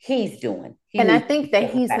what he's doing. He And I needs to think be that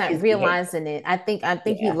careful he's about not his behavior. realizing it. I think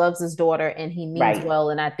he Yeah, loves his daughter and he means right. well.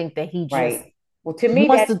 And I think that he just Right. Well, to me,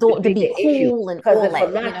 wants that the could daughter to be be the issue cool and because all if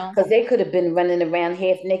a that, lot, because they could have been running around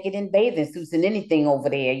half naked in bathing suits and anything over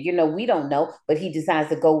there. We don't know, but he decides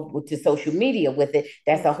to go to social media with it.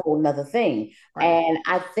 That's a Yeah, whole nother thing. right. And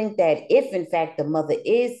I think that if, in fact, the mother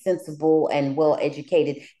is sensible and well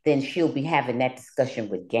educated, then she'll be having that discussion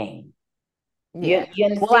with Game. You, Yeah.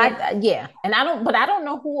 you Well, understand? yeah. And I don't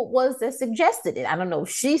know who it was that suggested it. I don't know if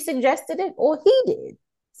she suggested it or he did.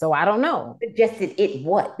 So I don't know Suggested it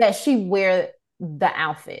what? that she wear the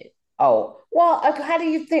outfit. Oh, well, how do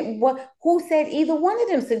you think? Who said either one of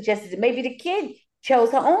them suggested it? Maybe the kid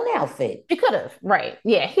chose her own outfit. She could have, right.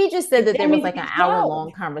 Yeah. He just said that I there was mean, like an she's hour 12,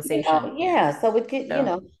 long conversation. Yeah. yeah. So it could,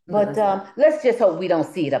 So but listen, let's just hope we don't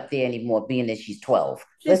see it up there anymore, being that she's 12.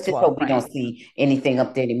 she's Let's just 12, hope we right? don't see anything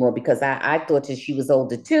up there anymore because I thought that she was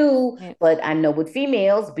older too. Yeah. But I know with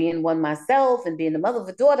females, being one myself and being the mother of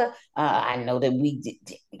a daughter, I know that we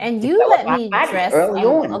And you develop let our me bodies dress early a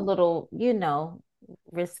on. little,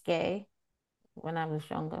 risque when I was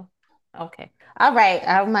younger. Okay. All right.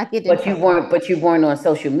 I might get in trouble. But you weren't on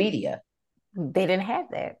social media. They didn't have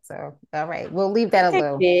that. So, all right. We'll leave that Yes, they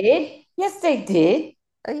alone. did. Yes, they did.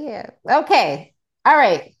 Yeah. Okay. All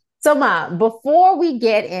right. So, Mom, before we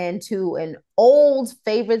get into an old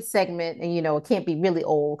favorite segment, and it can't be really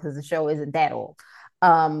old because the show isn't that old.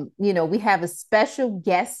 We have a special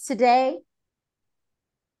guest today,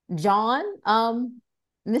 John,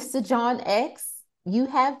 Mr. John X. You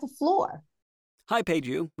have the floor. Hi,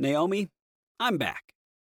 Peju, Naomi. I'm back.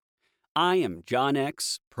 I am John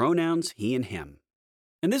X, pronouns he and him.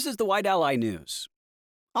 And this is the White Ally News.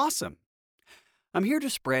 Awesome. I'm here to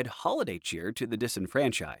spread holiday cheer to the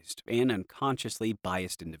disenfranchised and unconsciously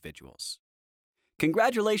biased individuals.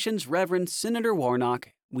 Congratulations, Reverend Senator Warnock.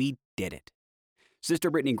 We did it.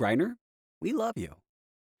 Sister Brittany Griner, we love you.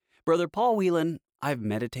 Brother Paul Whelan, I've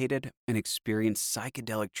meditated and experienced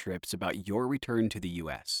psychedelic trips about your return to the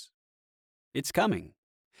U.S. It's coming.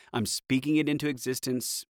 I'm speaking it into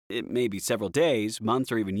existence. It may be several days,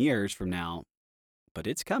 months, or even years from now, but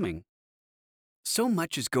it's coming. So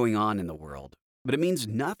much is going on in the world, but it means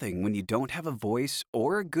nothing when you don't have a voice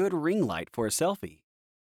or a good ring light for a selfie.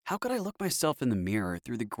 How could I look myself in the mirror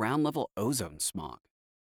through the ground level ozone smog?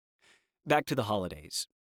 Back to the holidays.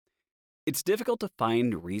 It's difficult to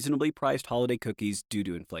find reasonably priced holiday cookies due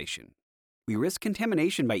to inflation. We risk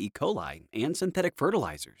contamination by E. coli and synthetic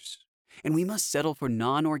fertilizers. And we must settle for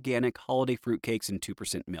non-organic holiday fruitcakes and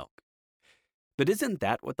 2% milk. But isn't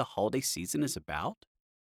that what the holiday season is about?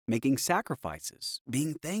 Making sacrifices,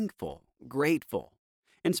 being thankful, grateful,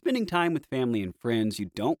 and spending time with family and friends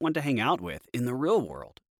you don't want to hang out with in the real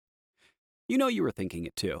world. You know you were thinking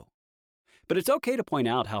it too. But it's okay to point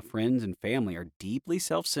out how friends and family are deeply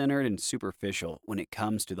self-centered and superficial when it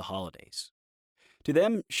comes to the holidays. To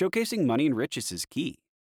them, showcasing money and riches is key,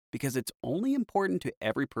 because it's only important to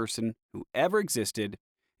every person who ever existed,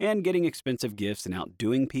 and getting expensive gifts and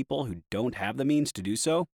outdoing people who don't have the means to do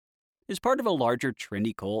so is part of a larger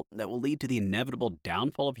trendy cult that will lead to the inevitable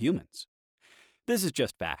downfall of humans. This is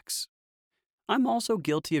just facts. I'm also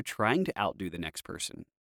guilty of trying to outdo the next person,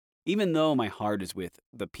 even though my heart is with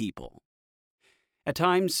the people. At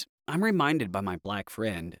times, I'm reminded by my black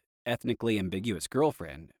friend, ethnically ambiguous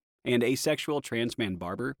girlfriend, and asexual trans man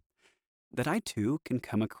barber that I too can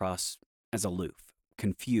come across as aloof,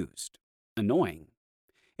 confused, annoying,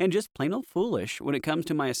 and just plain old foolish when it comes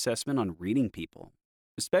to my assessment on reading people,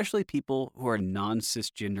 especially people who are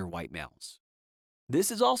non-cisgender white males.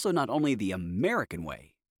 this is also not only the American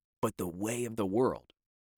way, but the way of the world.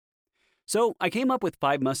 So I came up with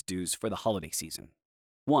 5 must-dos for the holiday season.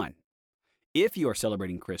 1. If you are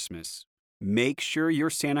celebrating Christmas, make sure your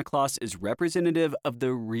Santa Claus is representative of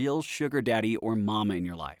the real sugar daddy or mama in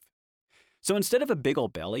your life. So instead of a big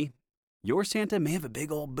old belly, your Santa may have a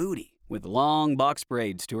big old booty with long box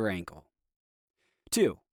braids to her ankle.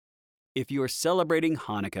 2. If you are celebrating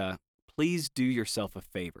Hanukkah, please do yourself a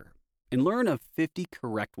favor and learn of 50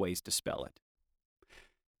 correct ways to spell it.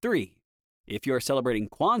 3. If you are celebrating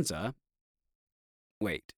Kwanzaa,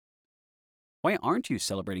 wait, why aren't you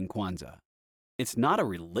celebrating Kwanzaa? It's not a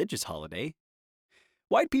religious holiday.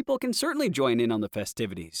 White people can certainly join in on the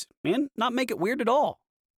festivities and not make it weird at all.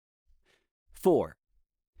 4.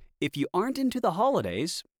 If you aren't into the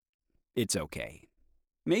holidays, it's okay.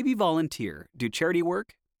 Maybe volunteer, do charity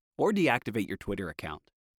work, or deactivate your Twitter account.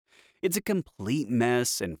 It's a complete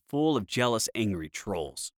mess and full of jealous, angry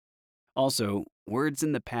trolls. Also, words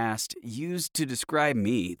in the past used to describe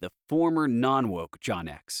me, the former non-woke John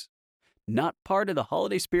X. Not part of the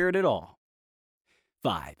holiday spirit at all.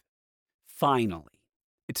 5. Finally,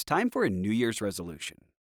 it's time for a New Year's resolution.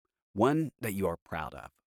 One that you are proud of.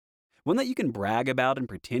 One that you can brag about and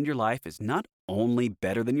pretend your life is not only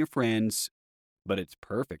better than your friends, but it's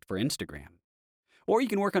perfect for Instagram. Or you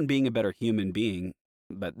can work on being a better human being,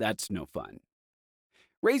 but that's no fun.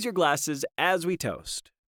 Raise your glasses as we toast.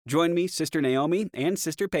 Join me, Sister Naomi and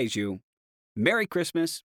Sister Peju. Merry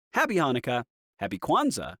Christmas, Happy Hanukkah, Happy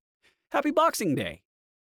Kwanzaa, Happy Boxing Day,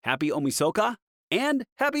 Happy Omisoka, and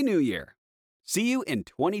Happy New Year. See you in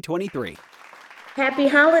 2023. Happy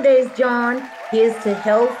holidays, John. Here's to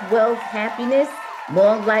health, wealth, happiness,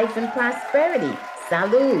 long life, and prosperity.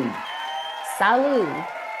 Salud. Salud.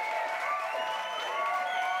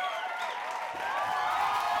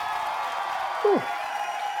 Whew.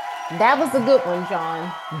 That was a good one,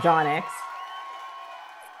 John X.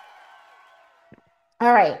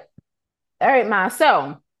 All right, Ma.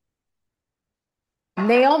 So,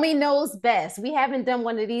 Naomi knows best. We haven't done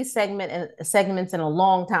one of these segments in a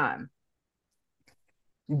long time.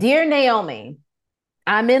 Dear Naomi,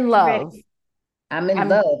 I'm in love. I'm in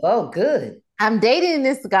love. Oh, good. I'm dating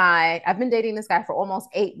this guy. I've been dating this guy for almost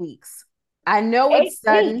 8 weeks. I know it's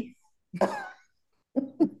sudden.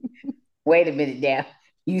 Wait a minute now.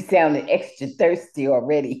 You sounded extra thirsty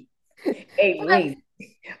already. 8 weeks.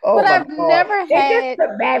 Oh, but I've never had. They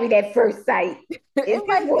just married at first sight. It's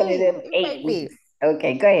just one of them 8 weeks.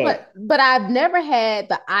 Okay, go ahead. But I've never had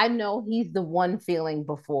the I know he's the one feeling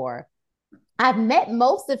before. I've met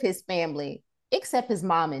most of his family, except his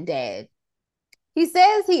mom and dad. He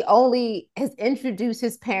says he only has introduced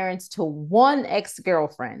his parents to one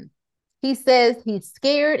ex-girlfriend. He says he's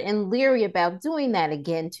scared and leery about doing that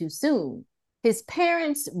again too soon. His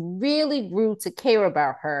parents really grew to care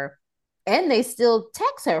about her, and they still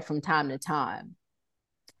text her from time to time.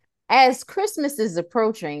 As Christmas is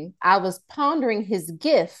approaching, I was pondering his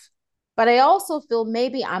gift, but I also feel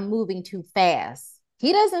maybe I'm moving too fast.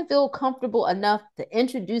 He doesn't feel comfortable enough to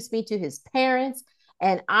introduce me to his parents,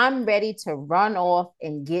 and I'm ready to run off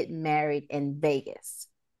and get married in Vegas.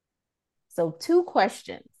 So 2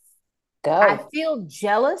 questions. Go. I feel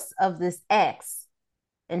jealous of this ex.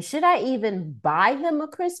 And should I even buy him a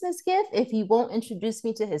Christmas gift if he won't introduce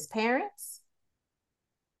me to his parents?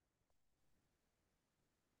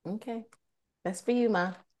 Okay. That's for you,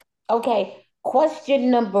 Ma. Okay. Question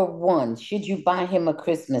number 1. Should you buy him a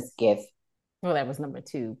Christmas gift? Well, that was number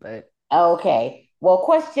 2, but... Okay. Well,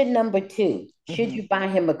 question number 2. Should you buy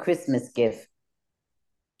him a Christmas gift?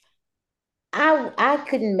 I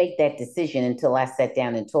couldn't make that decision until I sat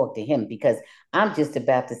down and talked to him, because I'm just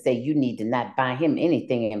about to say you need to not buy him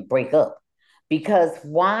anything and break up. Because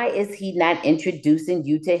why is he not introducing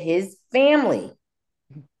you to his family?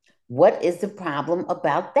 What is the problem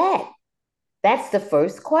about that? That's the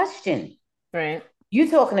first question. Right.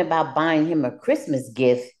 You're talking about buying him a Christmas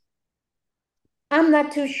gift. I'm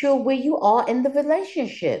not too sure where you are in the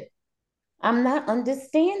relationship. I'm not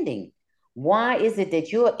understanding. Why is it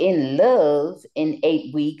that you're in love in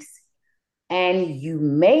 8 weeks and you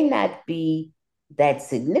may not be that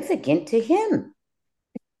significant to him?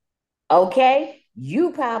 Okay?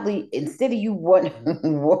 You probably, instead of you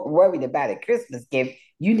worried about a Christmas gift,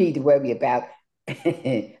 you need to worry about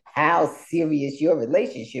how serious your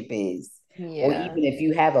relationship is. Yeah. Or even if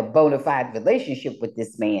you have a bona fide relationship with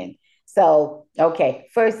this man. So, okay,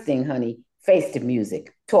 first thing, honey, face the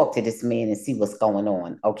music. Talk to this man and see what's going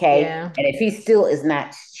on, okay? Yeah. And if he still is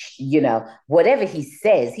not, whatever he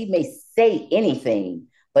says, he may say anything,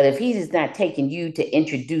 but if he is not taking you to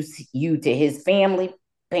introduce you to his family,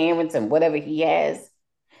 parents, and whatever he has,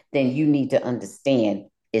 then you need to understand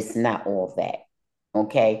it's not all that.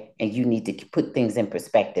 Okay. And you need to put things in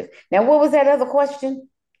perspective. Now, what was that other question?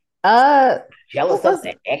 Jealous of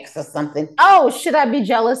the ex or something? Oh, should I be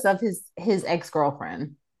jealous of his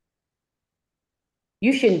ex-girlfriend?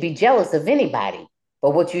 You shouldn't be jealous of anybody.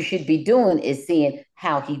 But what you should be doing is seeing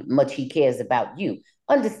how much he cares about you.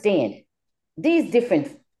 Understand, these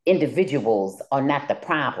different individuals are not the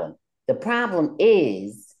problem. The problem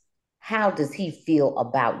is, how does he feel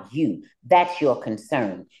about you? That's your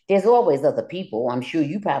concern. There's always other people. I'm sure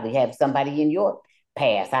you probably have somebody in your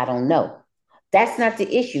past. I don't know. That's not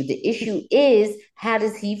the issue. The issue is, how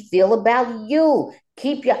does he feel about you?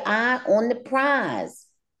 Keep your eye on the prize.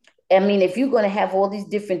 I mean, if you're going to have all these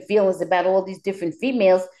different feelings about all these different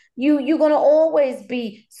females, you're going to always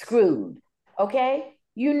be screwed. Okay?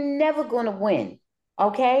 You're never going to win.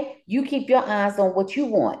 Okay? You keep your eyes on what you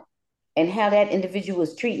want and how that individual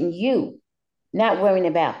is treating you, not worrying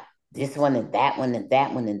about this one and that one and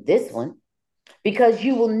that one and this one, because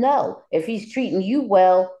you will know if he's treating you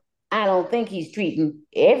well. I don't think he's treating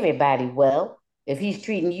everybody well. If he's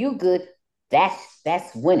treating you good,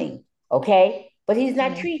 that's winning. Okay? But he's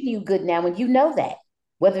not treating you good now, and you know that.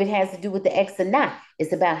 Whether it has to do with the ex or not,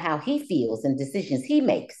 it's about how he feels and decisions he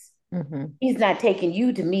makes. Mm-hmm. He's not taking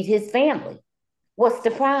you to meet his family. What's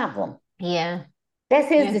the problem? Yeah. That's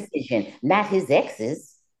his decision, not his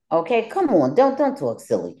ex's. Okay, come on, don't talk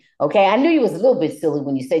silly. Okay, I knew you was a little bit silly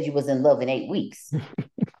when you said you was in love in 8 weeks.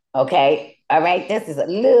 Okay, all right, this is a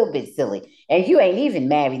little bit silly, and you ain't even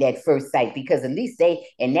married at first sight, because at least they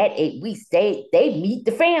in that 8 weeks they meet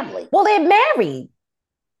the family. Well, they're married.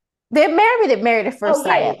 They're married at first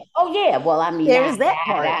sight. Oh yeah. Well, I mean, there's that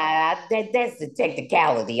part. That's the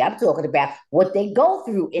technicality. I'm talking about what they go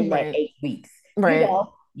through in that 8 weeks. Right.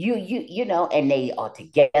 You know, and they are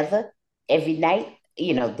together every night.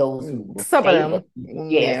 You know, those who will some stay, of them,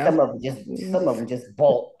 yeah, some of them just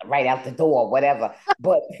bolt right out the door, whatever.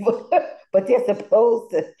 But but they're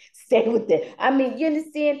supposed to stay with them. I mean, you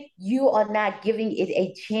understand? You are not giving it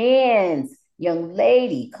a chance, young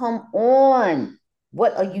lady. Come on.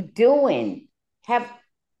 What are you doing? Have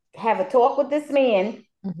a talk with this man,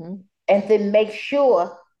 and then make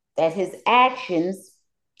sure that his actions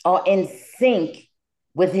are in sync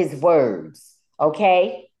with his words.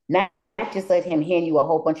 Okay? Not just let him hand you a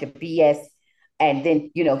whole bunch of BS, and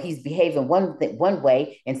then he's behaving one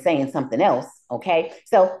way and saying something else. Okay?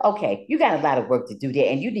 So, okay, you got a lot of work to do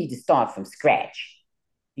there, and you need to start from scratch.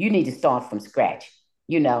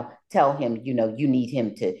 Tell him, you need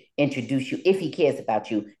him to introduce you. If he cares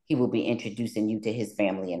about you, he will be introducing you to his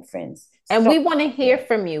family and friends. And we want to hear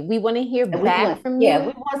from you. We want to hear back from you. Yeah,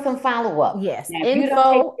 we want some follow-up. Yes. Now, if you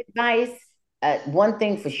don't take advice, one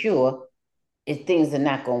thing for sure is things are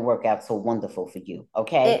not going to work out so wonderful for you.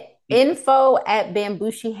 Okay.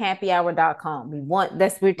 info@bambushihappyhour.com.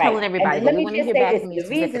 We're telling everybody, but we want to hear back from you. The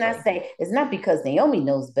reason I say it's not because Naomi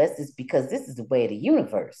knows best, is because this is the way of the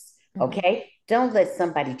universe. Okay. Don't let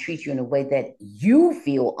somebody treat you in a way that you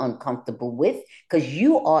feel uncomfortable with, because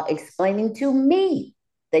you are explaining to me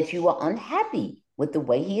that you are unhappy with the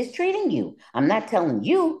way he is treating you. I'm not telling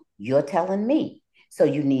you, you're telling me. So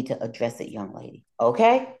you need to address it, young lady.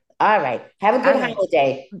 Okay. All right. Have a good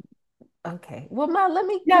holiday. Okay. Well, Ma, let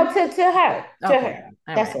me. No, to her. To her.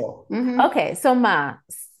 That's all. Mm-hmm. Okay. So, Ma,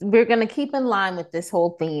 we're going to keep in line with this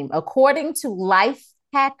whole theme. According to Life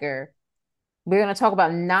Hacker, we're going to talk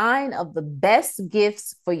about 9 of the best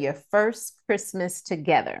gifts for your first Christmas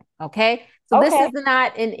together. Okay. So this is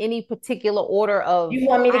not in any particular order of. You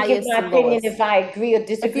want me to give my opinion if I agree or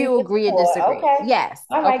disagree? If you agree or disagree. Okay. Yes.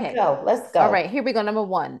 All right, go. Let's go. All right, here we go. Number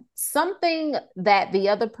 1, something that the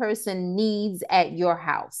other person needs at your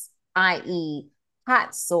house, i.e.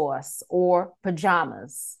 hot sauce or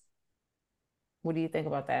pajamas. What do you think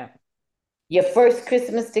about that? Your first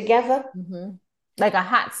Christmas together? Mm-hmm. Like a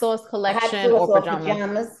hot sauce collection or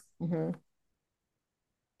pajamas. Mm-hmm.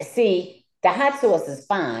 See, the hot sauce is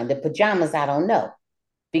fine. The pajamas, I don't know.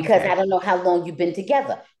 Because I don't know how long you've been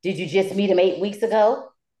together. Did you just meet him 8 weeks ago?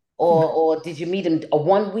 Or did you meet him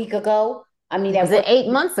 1 week ago? I mean, was it 8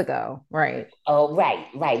 months ago? Right. Oh, right.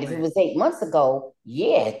 If it was 8 months ago,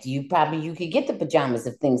 yeah, you could get the pajamas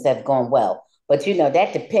if things have gone well. But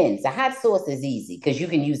that depends. The hot sauce is easy because you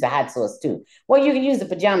can use the hot sauce too. Well, you can use the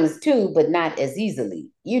pajamas too, but not as easily,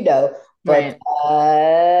 But right.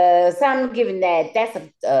 So I'm giving that's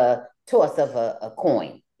a toss of a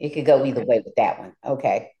coin. It could go either way with that one.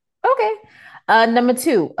 Okay. Number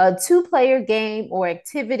 2, a 2-player game or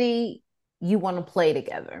activity you want to play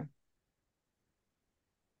together.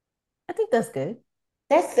 I think that's good.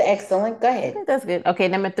 That's excellent. Go ahead. I think that's good. Okay,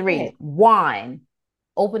 number 3, wine.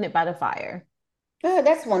 Open it by the fire. Oh,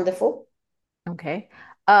 that's wonderful. Okay.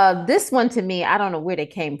 This one to me, I don't know where they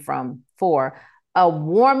came from for a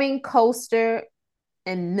warming coaster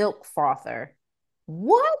and milk frother.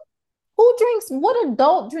 What? Who drinks, what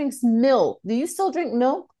adult drinks milk? Do you still drink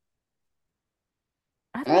milk?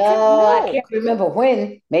 I don't drink I can't milk. remember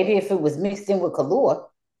when. Maybe if it was mixed in with Kahlua.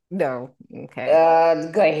 No. Okay.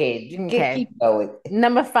 Go ahead. Okay. Keep going.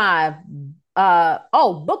 Number five.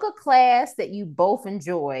 Book a class that you both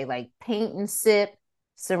enjoy, like paint and sip,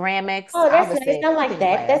 ceramics. Oh, I that's would nice. say I like cooking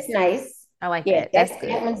that. That's class. nice. I like Yeah, that. That's that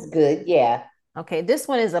good. one's good. Yeah. Okay, this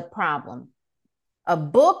one is a problem. A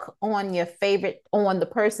book on your favorite, on the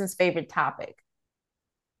person's favorite topic.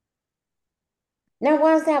 Now,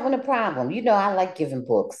 why is that one a problem? You know, I like giving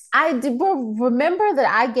books I did remember that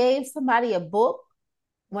I gave somebody a book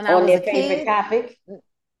when I on was their a favorite kid. topic.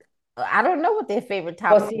 I don't know what their favorite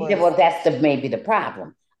Well, topic see, was. well, that's maybe the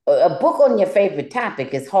problem. A book on your favorite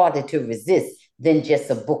topic is harder to resist than just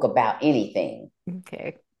a book about anything.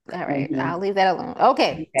 Okay. All right. I'll Mm-hmm. leave that alone.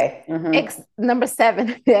 Okay. Okay. Mm-hmm. Number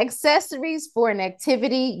seven, accessories for an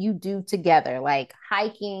activity you do together, like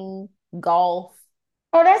hiking, golf.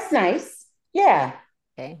 Oh, that's nice. Yeah.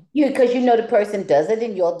 Okay. Because you know the person does it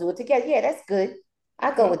and you'll do it together. Yeah, that's good.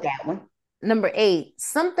 I'll go Okay. with that one. Number eight,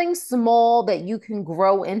 something small that you can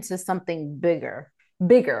grow into something bigger.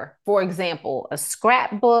 Bigger. For example, a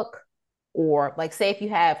scrapbook, or like say if you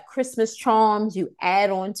have Christmas charms, you add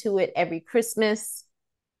on to it every Christmas.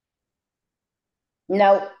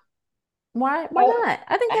 No, Why no, not?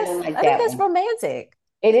 I think I don't like I think that that's one. romantic.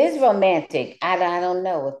 It is romantic. I don't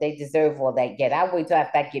know if they deserve all that yet. I'll wait till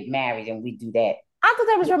after I get married and we do that. I thought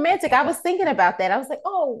that was romantic. I was thinking about that. I was like,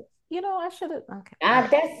 oh, I should have. Okay. All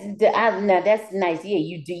right. Now that's nice. Yeah,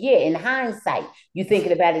 you do. Yeah, in hindsight, you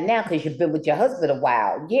thinking about it now because you've been with your husband a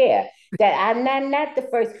while. Yeah, that I'm not the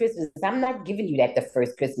first Christmas. I'm not giving you that the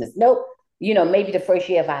first Christmas. Nope. You know, maybe the first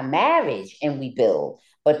year of our marriage and we build.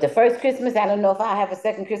 But the first Christmas, I don't know if I have a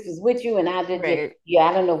second Christmas with you and I did. Right. Yeah,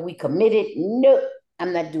 I don't know if we committed. Nope,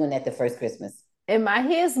 I'm not doing that the first Christmas. And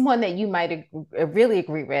here's one that you might really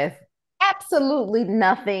agree with. Absolutely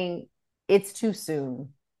nothing. It's too soon.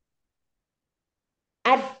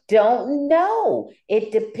 I don't know.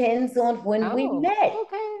 It depends on when we Oh, met.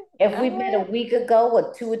 okay. If All we met right. a week ago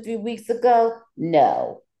or 2 or 3 weeks ago,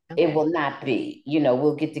 no, it Okay. will not be. You know,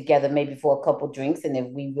 we'll get together maybe for a couple drinks, and if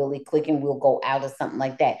we really click, and we'll go out or something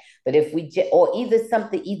like that. But if or either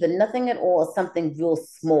something, either nothing at all, or something real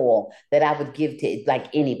small that I would give to like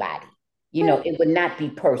anybody. You know, Okay. it would not be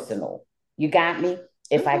personal. You got me?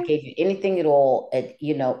 If I Okay. gave you anything at all,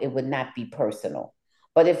 it would not be personal.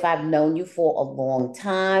 But if I've known you for a long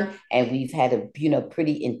time and we've had a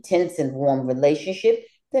pretty intense and warm relationship,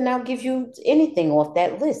 then I'll give you anything off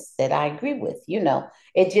that list that I agree with.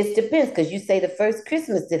 It just depends because you say the first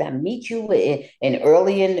Christmas, did I meet you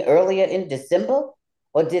earlier in December,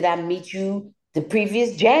 or did I meet you the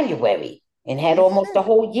previous January and had That's almost a true.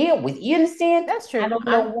 whole year with you? Understand? That's I true. don't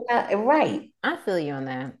know why. Right? I feel you on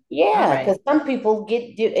that. All Yeah, right. because some people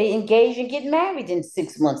get engaged and get married in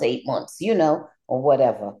 6 months, 8 months, or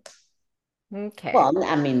whatever. Okay. Well,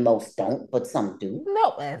 I mean, most don't, but some do.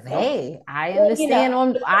 No, So, hey, I well, understand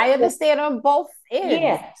on both ends.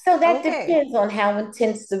 yeah. So that Okay. depends on how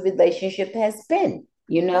intense the relationship has been,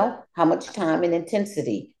 how much time and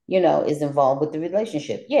intensity, is involved with the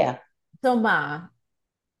relationship. Yeah. So Ma,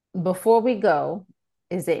 before we go,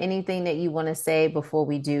 is there anything that you want to say before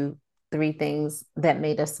we do three things that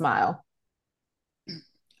made us smile?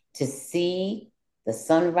 To see the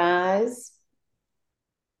sunrise,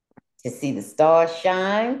 to see the stars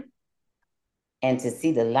shine, and to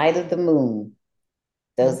see the light of the moon.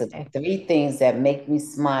 Those are the Okay. three things that make me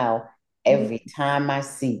smile Mm, every time I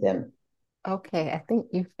see them. okay. I think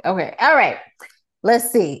you okay. All right.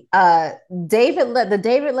 Let's see. The David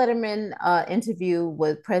Letterman interview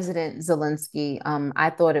with President Zelensky. I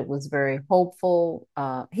thought it was very hopeful.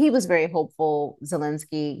 He was very hopeful.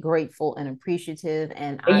 Zelensky, grateful and appreciative,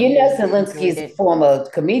 and And I really Zelensky enjoyed is a it. former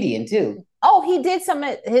comedian too. Oh, he did some.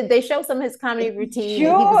 They showed some of his comedy routine,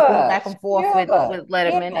 and he was going Sure, back and forth with sure.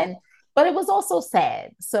 Letterman, Yeah. and but it was also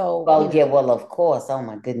sad. So Well, yeah, well, of course. Oh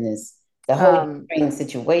my goodness. The whole um, Ukraine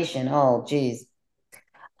situation. Oh, geez.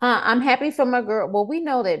 I'm happy for my girl. Well, we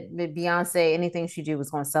know that Beyonce, anything she do is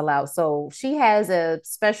going to sell out. So she has a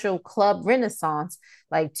special club renaissance,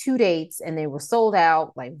 like 2 dates, and they were sold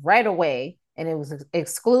out like right away. And it was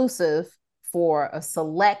exclusive for a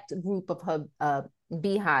select group of her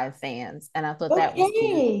Beehive fans. And I thought that was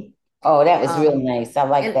cute. Okay. Oh, that was real Um, nice. I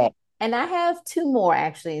like and that. and I have two more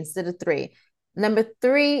actually instead of three. Number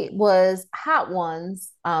three was Hot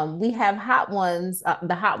Ones. We have Hot Ones,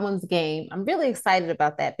 the Hot Ones game. I'm really excited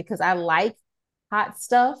about that because I like hot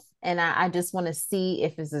stuff. And I just want to see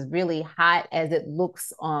if it's as really hot as it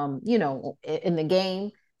looks, in the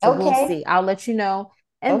game. So we'll Okay. see. I'll let you know.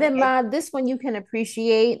 And then this one you can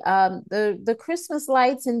appreciate the Christmas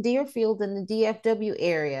lights in Deerfield in the DFW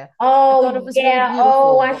area. I thought it Oh, was really yeah.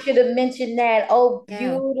 Oh, I beautiful. should have mentioned that. Oh, Yeah.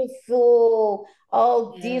 beautiful.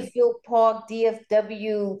 Oh, Yeah. Deerfield Park,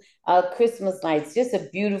 DFW, Christmas lights. Just a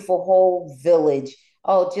beautiful whole village.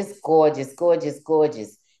 Oh, just gorgeous, gorgeous,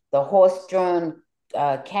 gorgeous. The horse-drawn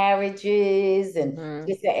carriages and Mhm.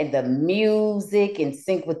 just and the music in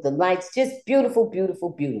sync with the lights. Just beautiful, beautiful,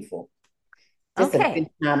 beautiful. Just a good Okay.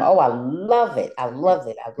 time. Oh, I love it. I love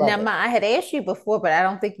it. I Now, love it. I had asked you before, but I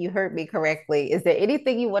don't think you heard me correctly. Is there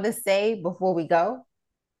anything you want to say before we go?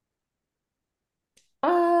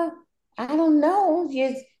 Uh, I don't know.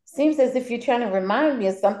 It seems as if you're trying to remind me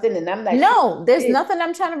of something, and I'm not sure No, what there's it is. nothing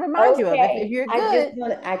I'm trying to remind you of. If Okay. you're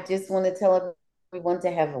good, I just want to tell everyone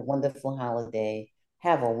to have a wonderful holiday.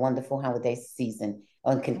 Have a wonderful holiday season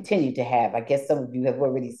and continue to have. I guess some of you have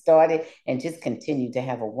already started and just continue to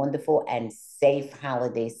have a wonderful and safe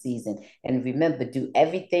holiday season. And remember, do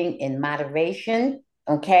everything in moderation.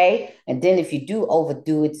 Okay. And then if you do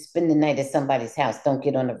overdo it, spend the night at somebody's house. Don't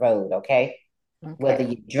get on the road. Okay. Whether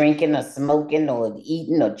okay. you're drinking or smoking or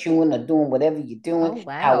eating or chewing or doing whatever you're Oh, doing,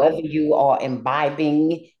 however wow. you are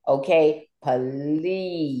imbibing, okay,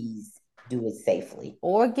 please do it safely.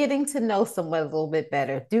 Or getting to know someone a little bit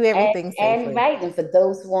better. Do And everything and safely. right, and for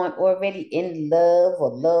those who aren't already in love or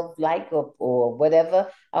love like or whatever,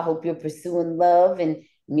 I hope you're pursuing love and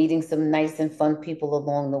meeting some nice and fun people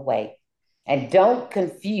along the way. And don't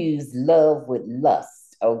confuse love with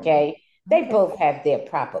lust, okay? They Okay. both have their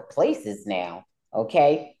proper places now,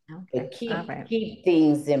 okay? Okay. But All keep right. keep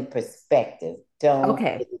things in perspective. Don't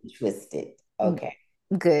Okay. get it twisted. Okay.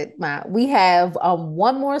 Good. We have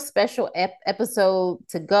one more special episode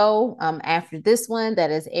to go after this one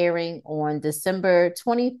that is airing on December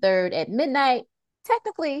 23rd at midnight.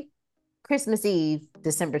 Technically, Christmas Eve,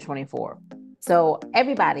 December 24th. So,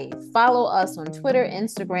 everybody, follow us on Twitter,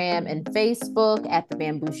 Instagram, and Facebook at the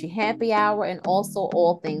Bambushi Happy Hour, and also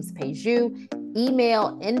All Things Peju.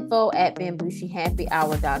 Email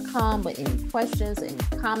info@bambushihappyhour.com with any questions, any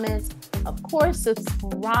comments. Of course,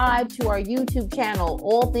 subscribe to our YouTube channel,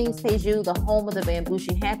 All Things Peju, the home of the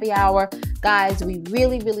Bambushi Happy Hour. Guys, we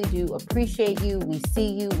really, really do appreciate you. We see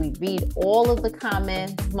you. We read all of the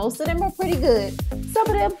comments. Most of them are pretty good. Some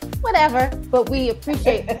of them, whatever, but we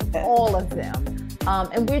appreciate all of them.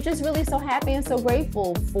 And we're just really so happy and so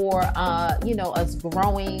grateful for, us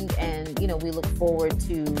growing. And, we look forward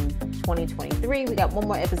to 2023. We got one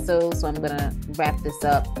more episode, so I'm going to wrap this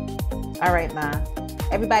up. All right, Ma.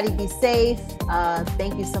 Everybody be safe.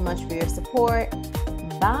 Thank you so much for your support.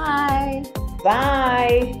 Bye.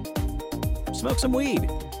 Bye. Smoke some weed.